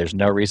you need. There's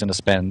no reason to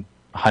spend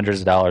hundreds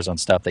of dollars on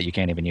stuff that you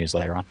can't even use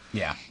later on.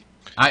 Yeah.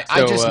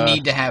 I just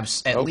need to have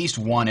at least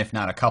one, if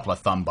not a couple of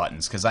thumb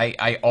buttons, because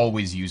I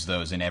always use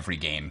those in every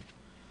game.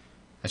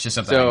 That's just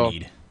something I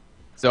need.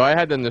 So I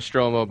had the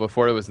Nostromo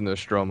before it was the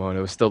Nostromo, and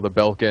it was still the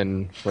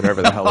Belkin,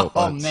 whatever the hell it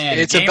was. Oh, man.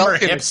 It's a gamer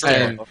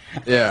Belkin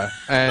hipster.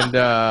 And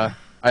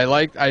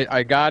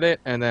I got it,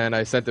 and then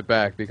I sent it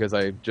back because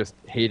I just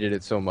hated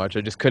it so much.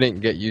 I just couldn't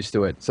get used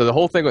to it. So the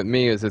whole thing with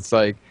me is, it's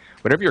like,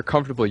 whatever you're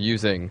comfortable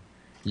using,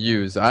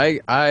 use.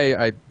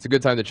 It's a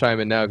good time to chime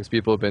in now because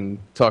people have been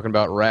talking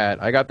about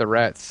Rat. I got the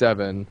Rat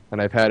 7,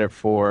 and I've had it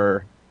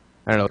for,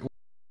 I don't know.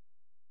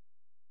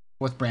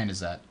 What brand is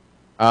that?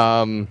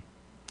 I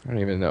don't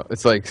even know.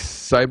 It's like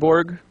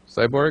Cyborg.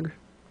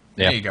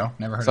 There you go.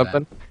 Never heard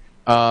something.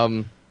 of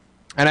that.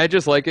 And I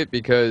just like it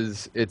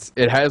because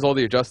it has all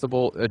the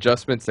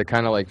adjustments that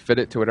kind of like fit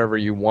it to whatever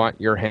you want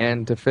your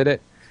hand to fit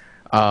it.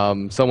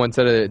 Someone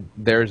said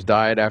theirs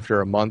died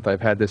after a month.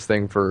 I've had this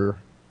thing for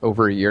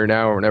over a year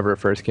now, or whenever it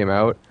first came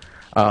out.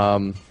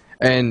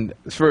 And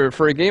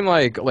for a game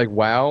like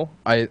WoW,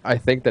 I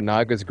think the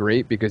Naga's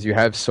great because you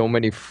have so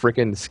many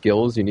freaking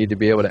skills you need to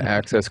be able to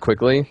access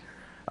quickly.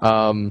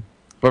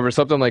 But for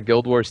something like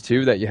Guild Wars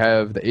 2 that you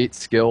have the 8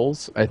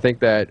 skills, I think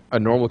that a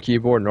normal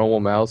keyboard, normal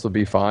mouse will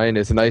be fine.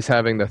 It's nice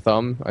having the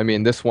thumb. I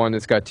mean, this one,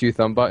 it's got 2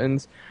 thumb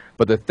buttons.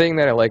 But the thing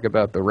that I like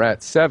about the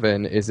Rat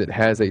 7 is it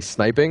has a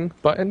sniping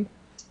button.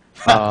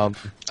 A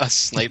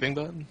sniping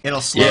button?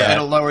 It'll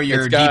lower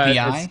your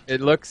DPI?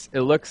 It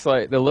looks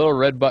like the little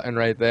red button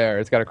right there.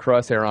 It's got a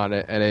crosshair on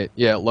it, and it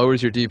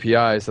lowers your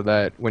DPI so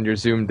that when you're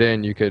zoomed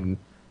in, you can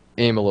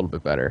aim a little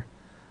bit better.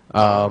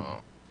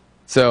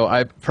 So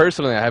I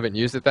haven't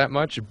used it that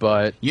much,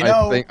 but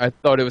I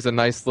thought it was a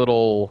nice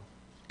little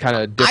kind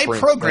of different. I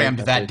programmed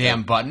that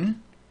damn button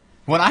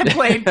when I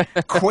played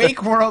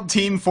Quake World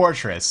Team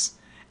Fortress.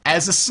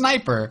 As a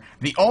sniper,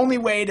 the only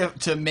way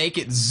to make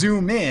it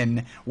zoom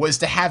in was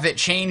to have it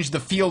change the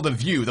field of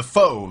view, the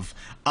FOV,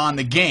 on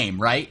the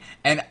game, right?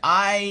 And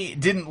I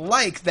didn't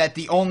like that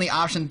the only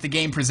option that the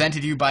game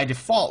presented you by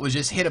default was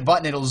just hit a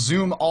button, it'll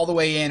zoom all the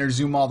way in or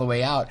zoom all the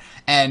way out,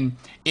 and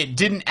it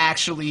didn't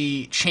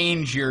actually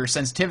change your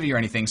sensitivity or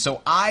anything.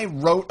 So I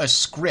wrote a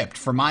script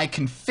for my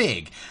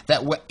config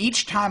that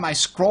each time I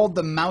scrolled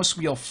the mouse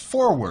wheel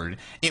forward,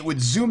 it would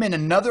zoom in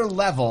another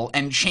level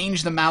and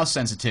change the mouse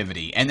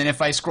sensitivity. And then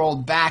if I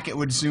scrolled back, it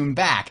would zoom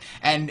back.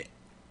 And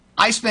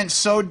I spent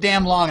so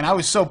damn long, and I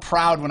was so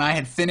proud when I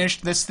had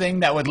finished this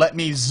thing that would let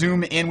me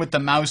zoom in with the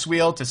mouse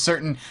wheel to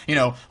certain,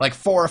 like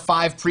 4 or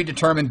 5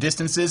 predetermined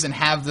distances and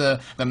have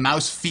the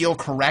mouse feel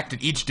correct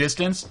at each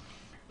distance.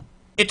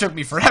 It took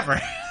me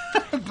forever,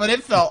 but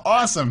it felt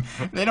awesome.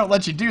 They don't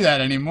let you do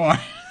that anymore.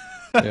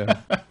 Yeah.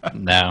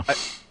 No.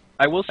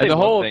 I will say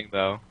one thing,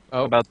 though.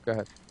 Go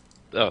ahead.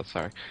 Oh,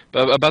 sorry.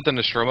 But about the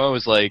Nostromo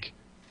is like,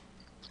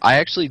 I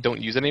actually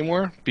don't use it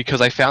anymore because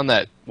I found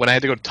that when I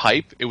had to go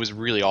type, it was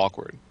really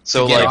awkward.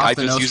 So get like, off I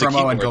the just use a Nostromo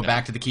keyboard and go now.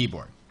 back to the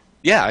keyboard.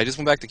 Yeah, I just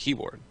went back to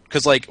keyboard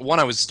because like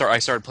I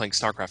started playing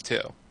StarCraft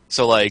 2.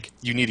 So like,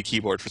 you need a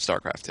keyboard for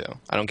StarCraft 2.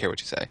 I don't care what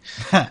you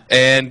say.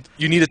 And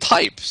you need to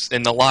type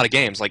in a lot of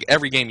games. Like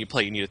every game you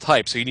play, you need to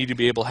type. So you need to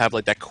be able to have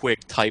like that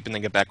quick type and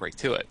then get back right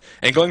to it.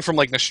 And going from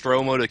like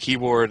Nostromo to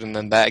keyboard and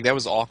then back, that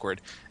was awkward.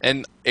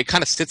 And it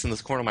kind of sits in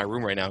this corner of my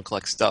room right now and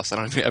collects dust.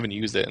 I haven't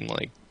used it in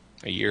like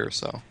a year or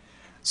so.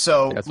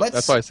 So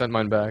that's why I sent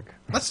mine back.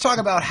 Let's talk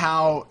about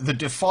how the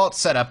default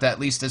setup,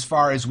 at least as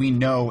far as we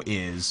know,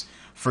 is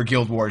for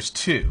Guild Wars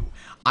 2.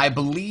 I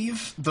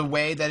believe the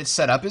way that it's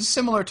set up is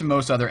similar to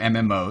most other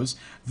MMOs.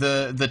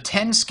 The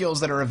 10 skills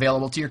that are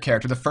available to your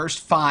character, the first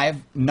 5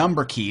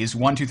 number keys,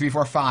 1, 2, 3,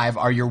 4, 5,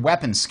 are your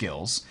weapon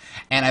skills.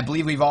 And I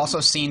believe we've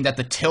also seen that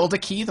the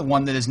tilde key, the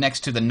one that is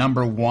next to the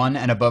number 1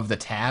 and above the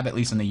tab, at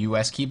least on the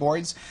US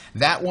keyboards,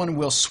 that one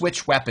will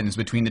switch weapons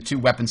between the 2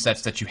 weapon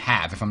sets that you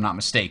have, if I'm not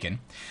mistaken.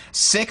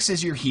 6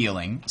 is your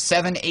healing,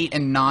 7, 8,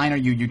 and 9 are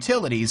your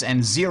utilities,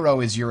 and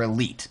 0 is your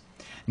elite.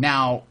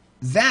 Now,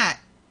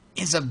 that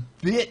is a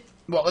bit...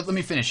 Well, let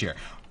me finish here.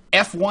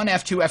 F1,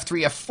 F2,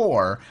 F3,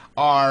 F4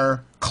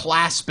 are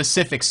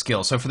class-specific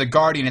skills. So for the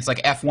Guardian, it's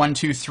like F1,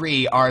 2,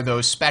 3 are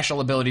those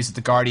special abilities that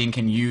the Guardian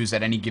can use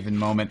at any given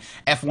moment.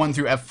 F1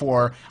 through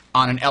F4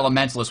 on an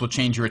Elementalist will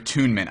change your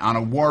attunement. On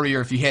a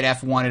Warrior, if you hit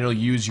F1, it'll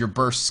use your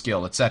burst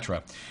skill,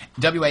 etc.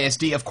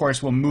 WASD, of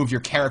course, will move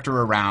your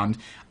character around.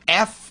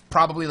 F,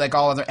 probably like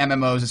all other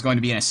MMOs, is going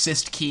to be an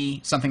assist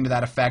key, something to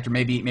that effect, or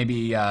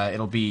maybe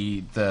it'll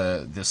be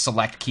the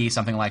select key,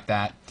 something like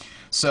that.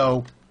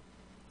 So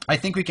I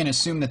think we can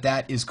assume that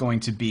that is going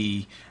to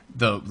be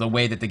the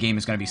way that the game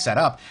is going to be set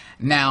up.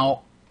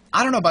 Now,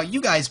 I don't know about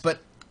you guys, but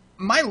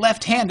my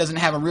left hand doesn't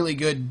have a really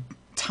good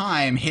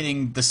time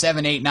hitting the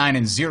 7, 8, 9,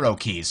 and 0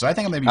 keys, so I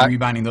think I'm going to be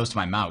rebinding those to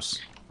my mouse.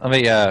 Let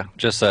me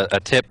just a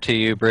tip to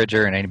you,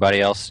 Bridger, and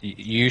anybody else.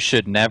 You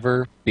should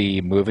never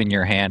be moving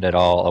your hand at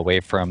all away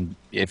from.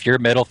 If your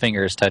middle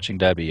finger is touching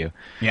W,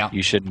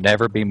 you should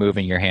never be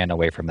moving your hand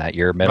away from that.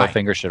 Your middle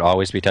finger should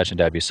always be touching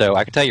W. So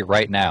I can tell you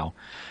right now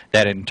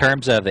that in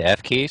terms of the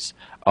F keys,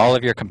 all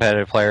of your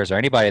competitive players or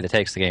anybody that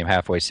takes the game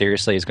halfway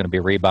seriously is going to be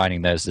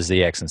rebinding those to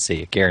Z, X, and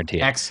C. Guarantee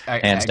it.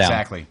 Hands down.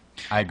 Exactly.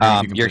 I agree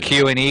with you your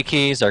Q and E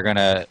keys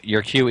are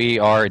your Q, E,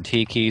 R, and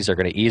T keys are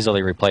gonna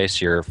easily replace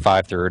your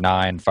 5 through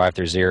 9, 5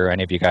 through 0.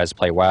 Any of you guys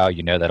play WoW,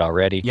 you know that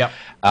already. Yep.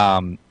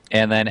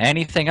 And then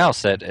anything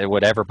else that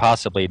would ever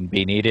possibly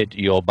be needed,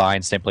 you'll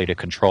bind simply to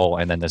Control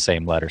and then the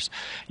same letters.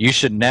 You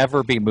should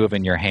never be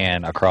moving your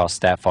hand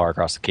that far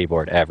across the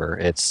keyboard ever.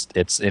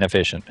 It's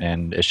inefficient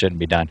and it shouldn't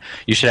be done.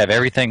 You should have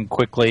everything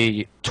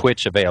quickly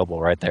twitch available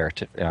right there,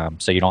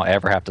 so you don't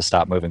ever have to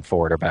stop moving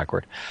forward or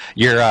backward.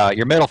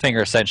 Your middle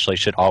finger essentially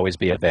should always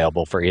be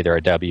available for either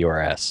a W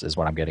or S, is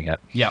what I'm getting at.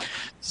 Yeah.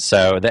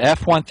 So the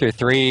F1 through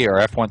 3 or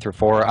F1 through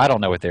 4, I don't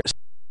know what they're.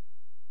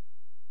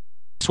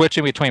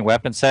 Switching between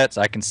weapon sets,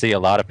 I can see a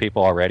lot of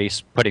people already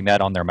putting that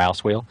on their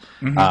mouse wheel.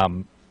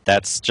 Mm-hmm.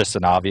 That's just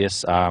an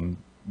obvious.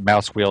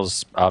 Mouse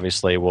wheels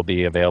obviously will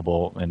be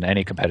available in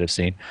any competitive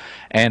scene.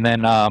 And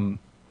then,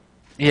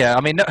 yeah,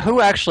 I mean,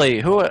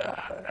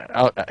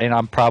 and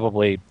I'm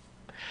probably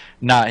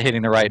not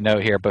hitting the right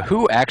note here, but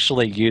who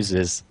actually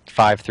uses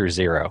 5 through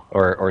 0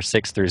 or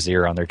 6 through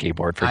 0 on their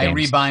keyboard for games? I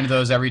rebind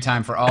those every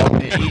time for all.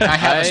 I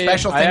have a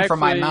special thing for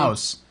my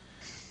mouse.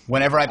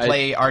 Whenever I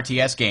play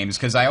RTS games,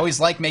 because I always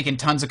like making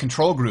tons of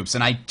control groups,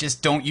 and I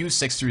just don't use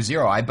 6 through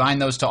 0. I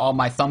bind those to all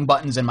my thumb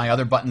buttons and my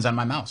other buttons on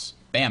my mouse.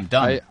 Bam,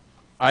 done.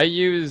 I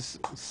use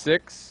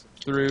 6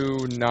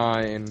 through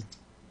 9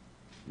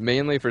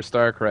 mainly for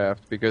StarCraft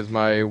because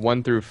my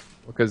 1 through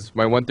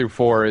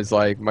 4 is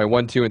like my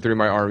 1, 2, and 3 are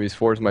my armies,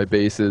 4 is my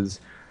bases,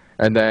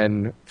 and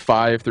then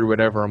 5 through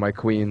whatever are my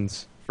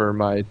queens for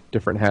my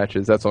different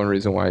hatches. That's the only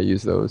reason why I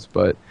use those.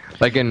 But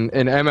like in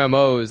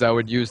MMOs, I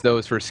would use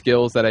those for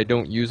skills that I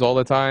don't use all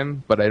the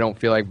time, but I don't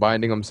feel like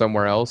binding them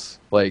somewhere else,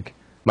 like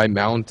my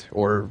mount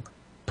or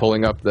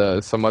pulling up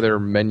some other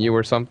menu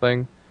or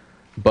something.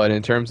 But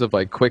in terms of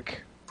like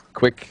quick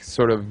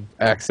sort of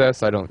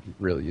access, I don't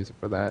really use it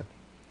for that.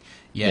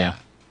 Yeah.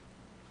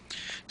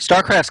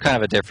 StarCraft's kind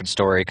of a different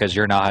story because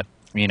you're not,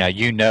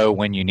 you know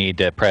when you need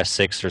to press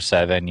 6 or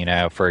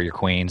 7, for your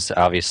queens.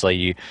 Obviously,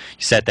 you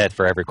set that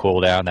for every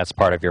cooldown. That's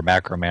part of your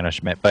macro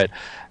management. But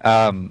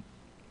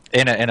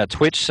in a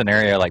Twitch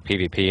scenario like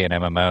PvP and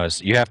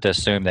MMOs, you have to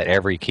assume that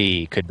every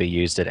key could be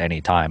used at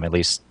any time. At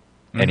least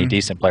any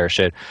decent player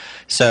should.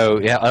 So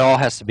yeah, it all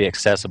has to be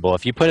accessible.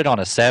 If you put it on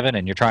a 7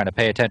 and you're trying to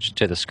pay attention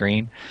to the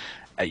screen,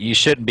 you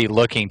shouldn't be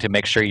looking to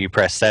make sure you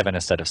press 7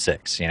 instead of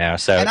 6, So,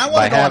 and I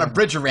want to go on a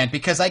Bridger Rant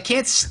because I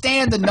can't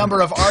stand the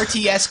number of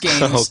RTS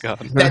games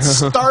that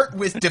start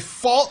with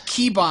default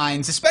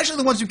keybinds, especially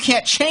the ones who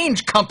can't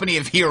change Company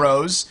of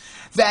Heroes,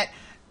 that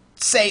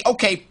say,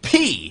 okay,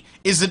 P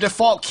is the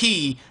default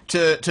key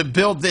to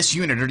build this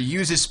unit or to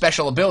use his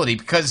special ability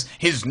because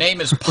his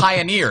name is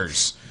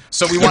Pioneers.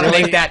 So we want to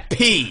make that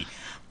P.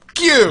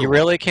 Q. You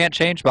really can't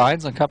change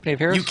binds on Company of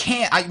Heroes? You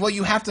can't.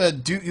 You have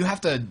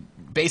to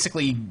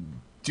basically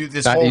do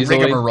this Not whole easily.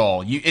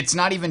 rigmarole. It's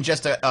not even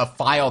just a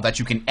file that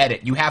you can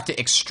edit. You have to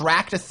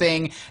extract a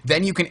thing,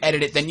 then you can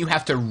edit it, then you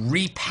have to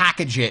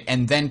repackage it,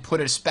 and then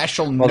put a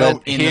special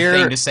note in the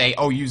thing to say,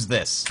 oh, use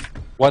this.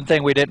 One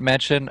thing we didn't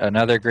mention,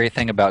 another great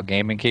thing about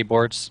gaming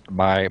keyboards,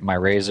 my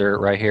Razer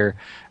right here,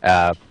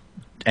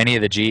 any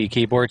of the GE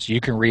keyboards, you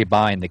can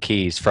rebind the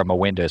keys from a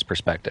Windows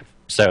perspective.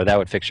 So that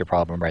would fix your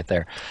problem right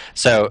there.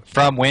 So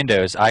from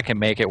Windows, I can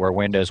make it where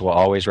Windows will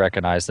always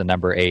recognize the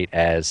number 8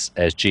 as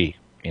G,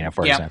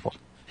 for example.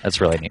 That's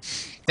really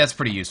neat. That's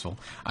pretty useful.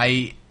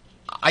 I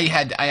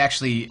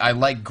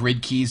like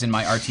grid keys in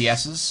my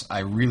RTSs.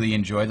 I really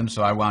enjoy them,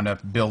 so I wound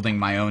up building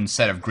my own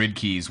set of grid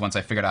keys once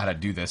I figured out how to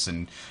do this,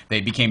 and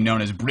they became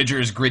known as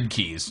Bridger's grid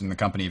keys in the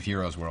Company of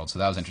Heroes world, so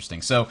that was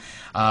interesting. So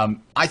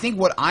I think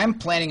what I'm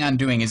planning on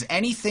doing is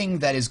anything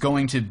that is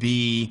going to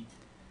be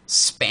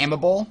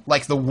spammable,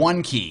 like the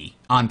 1 key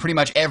on pretty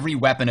much every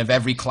weapon of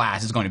every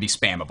class is going to be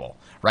spammable,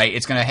 right?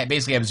 It's going to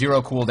basically have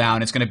 0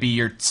 cooldown. It's going to be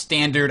your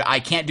standard, I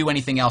can't do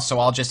anything else, so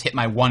I'll just hit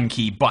my 1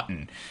 key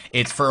button.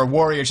 It's for a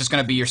warrior, it's just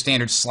going to be your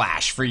standard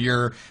slash. For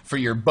your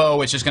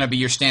bow, it's just going to be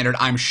your standard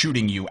I'm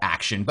shooting you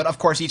action. But of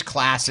course, each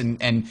class and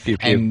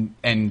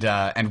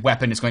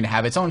weapon is going to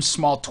have its own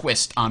small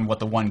twist on what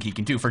the 1 key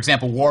can do. For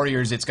example,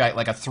 warriors, it's got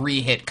like a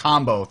 3-hit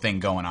combo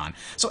thing going on.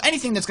 So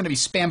anything that's going to be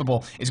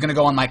spammable is going to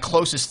go on my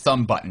closest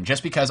thumb button,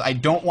 just because I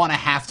don't want to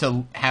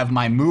have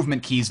my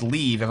movement keys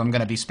leave if I'm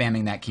going to be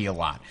spamming that key a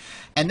lot.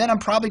 And then I'm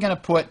probably going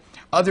to put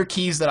other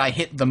keys that I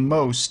hit the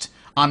most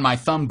on my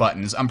thumb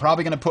buttons. I'm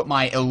probably going to put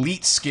my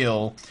elite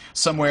skill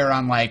somewhere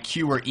on like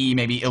Q or E,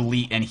 maybe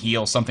elite and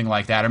heal, something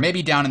like that. Or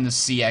maybe down in the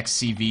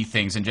CXCV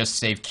things and just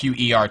save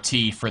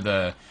QERT for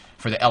the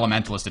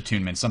elementalist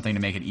attunement, something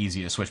to make it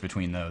easy to switch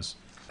between those.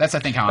 That's, I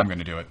think, how I'm going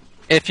to do it.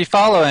 If you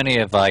follow any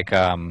of like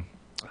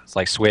it's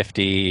like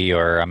Swifty,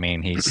 or I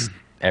mean,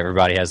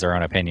 everybody has their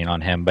own opinion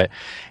on him, but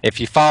if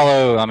you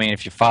follow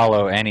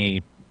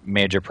any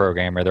major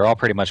programmer, they're all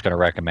pretty much going to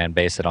recommend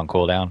base it on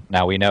cooldown.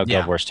 Now we know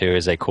Guild Wars 2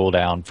 is a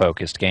cooldown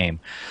focused game,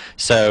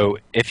 so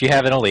if you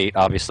have an elite,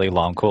 obviously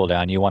long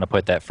cooldown, you want to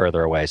put that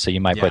further away. So you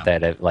might put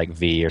that at like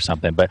V or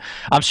something. But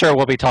I'm sure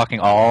we'll be talking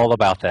all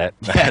about that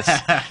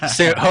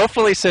soon,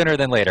 hopefully sooner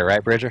than later,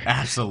 right, Bridger?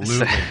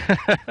 Absolutely.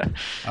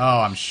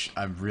 I'm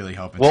really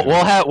hoping.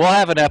 We'll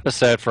have an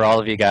episode for all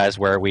of you guys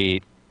where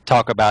we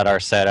talk about our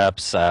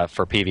setups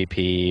for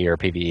PvP or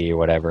PvE or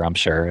whatever. I'm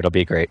sure it'll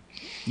be great.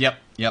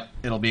 Yep,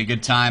 it'll be a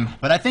good time.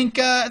 But I think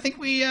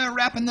we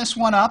wrapping this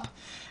one up,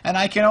 and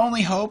I can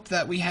only hope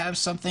that we have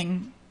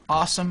something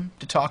awesome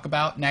to talk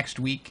about next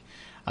week.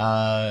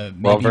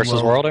 World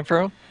versus World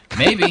Info?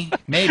 Maybe.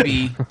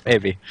 Maybe.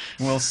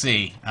 We'll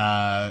see.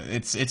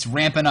 It's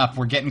ramping up.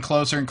 We're getting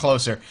closer and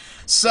closer.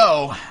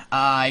 So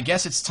I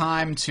guess it's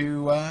time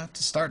to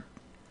start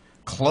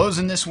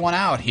closing this one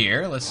out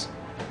here. Let's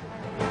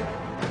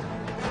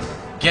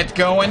get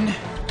going.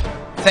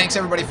 Thanks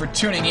everybody for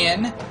tuning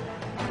in.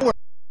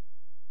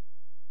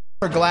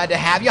 We're glad to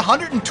have you.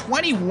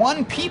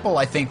 121 people,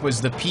 I think,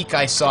 was the peak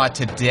I saw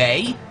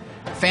today.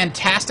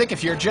 Fantastic.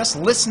 If you're just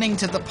listening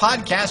to the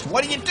podcast,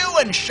 what are you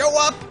doing? Show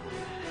up.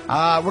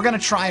 We're going to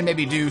try and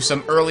maybe do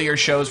some earlier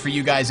shows for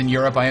you guys in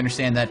Europe. I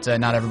understand that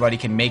not everybody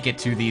can make it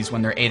to these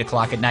when they're 8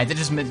 o'clock at night. That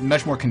is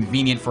much more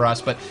convenient for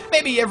us, but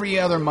maybe every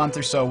other month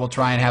or so we'll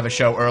try and have a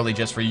show early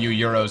just for you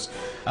Euros.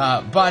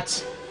 But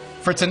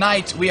for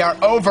tonight, we are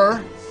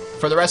over.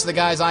 For the rest of the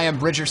guys, I am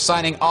Bridger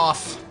signing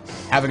off.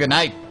 Have a good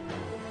night.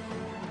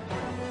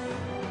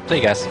 See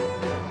you guys.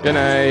 Good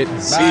night. Bye.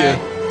 See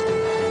ya.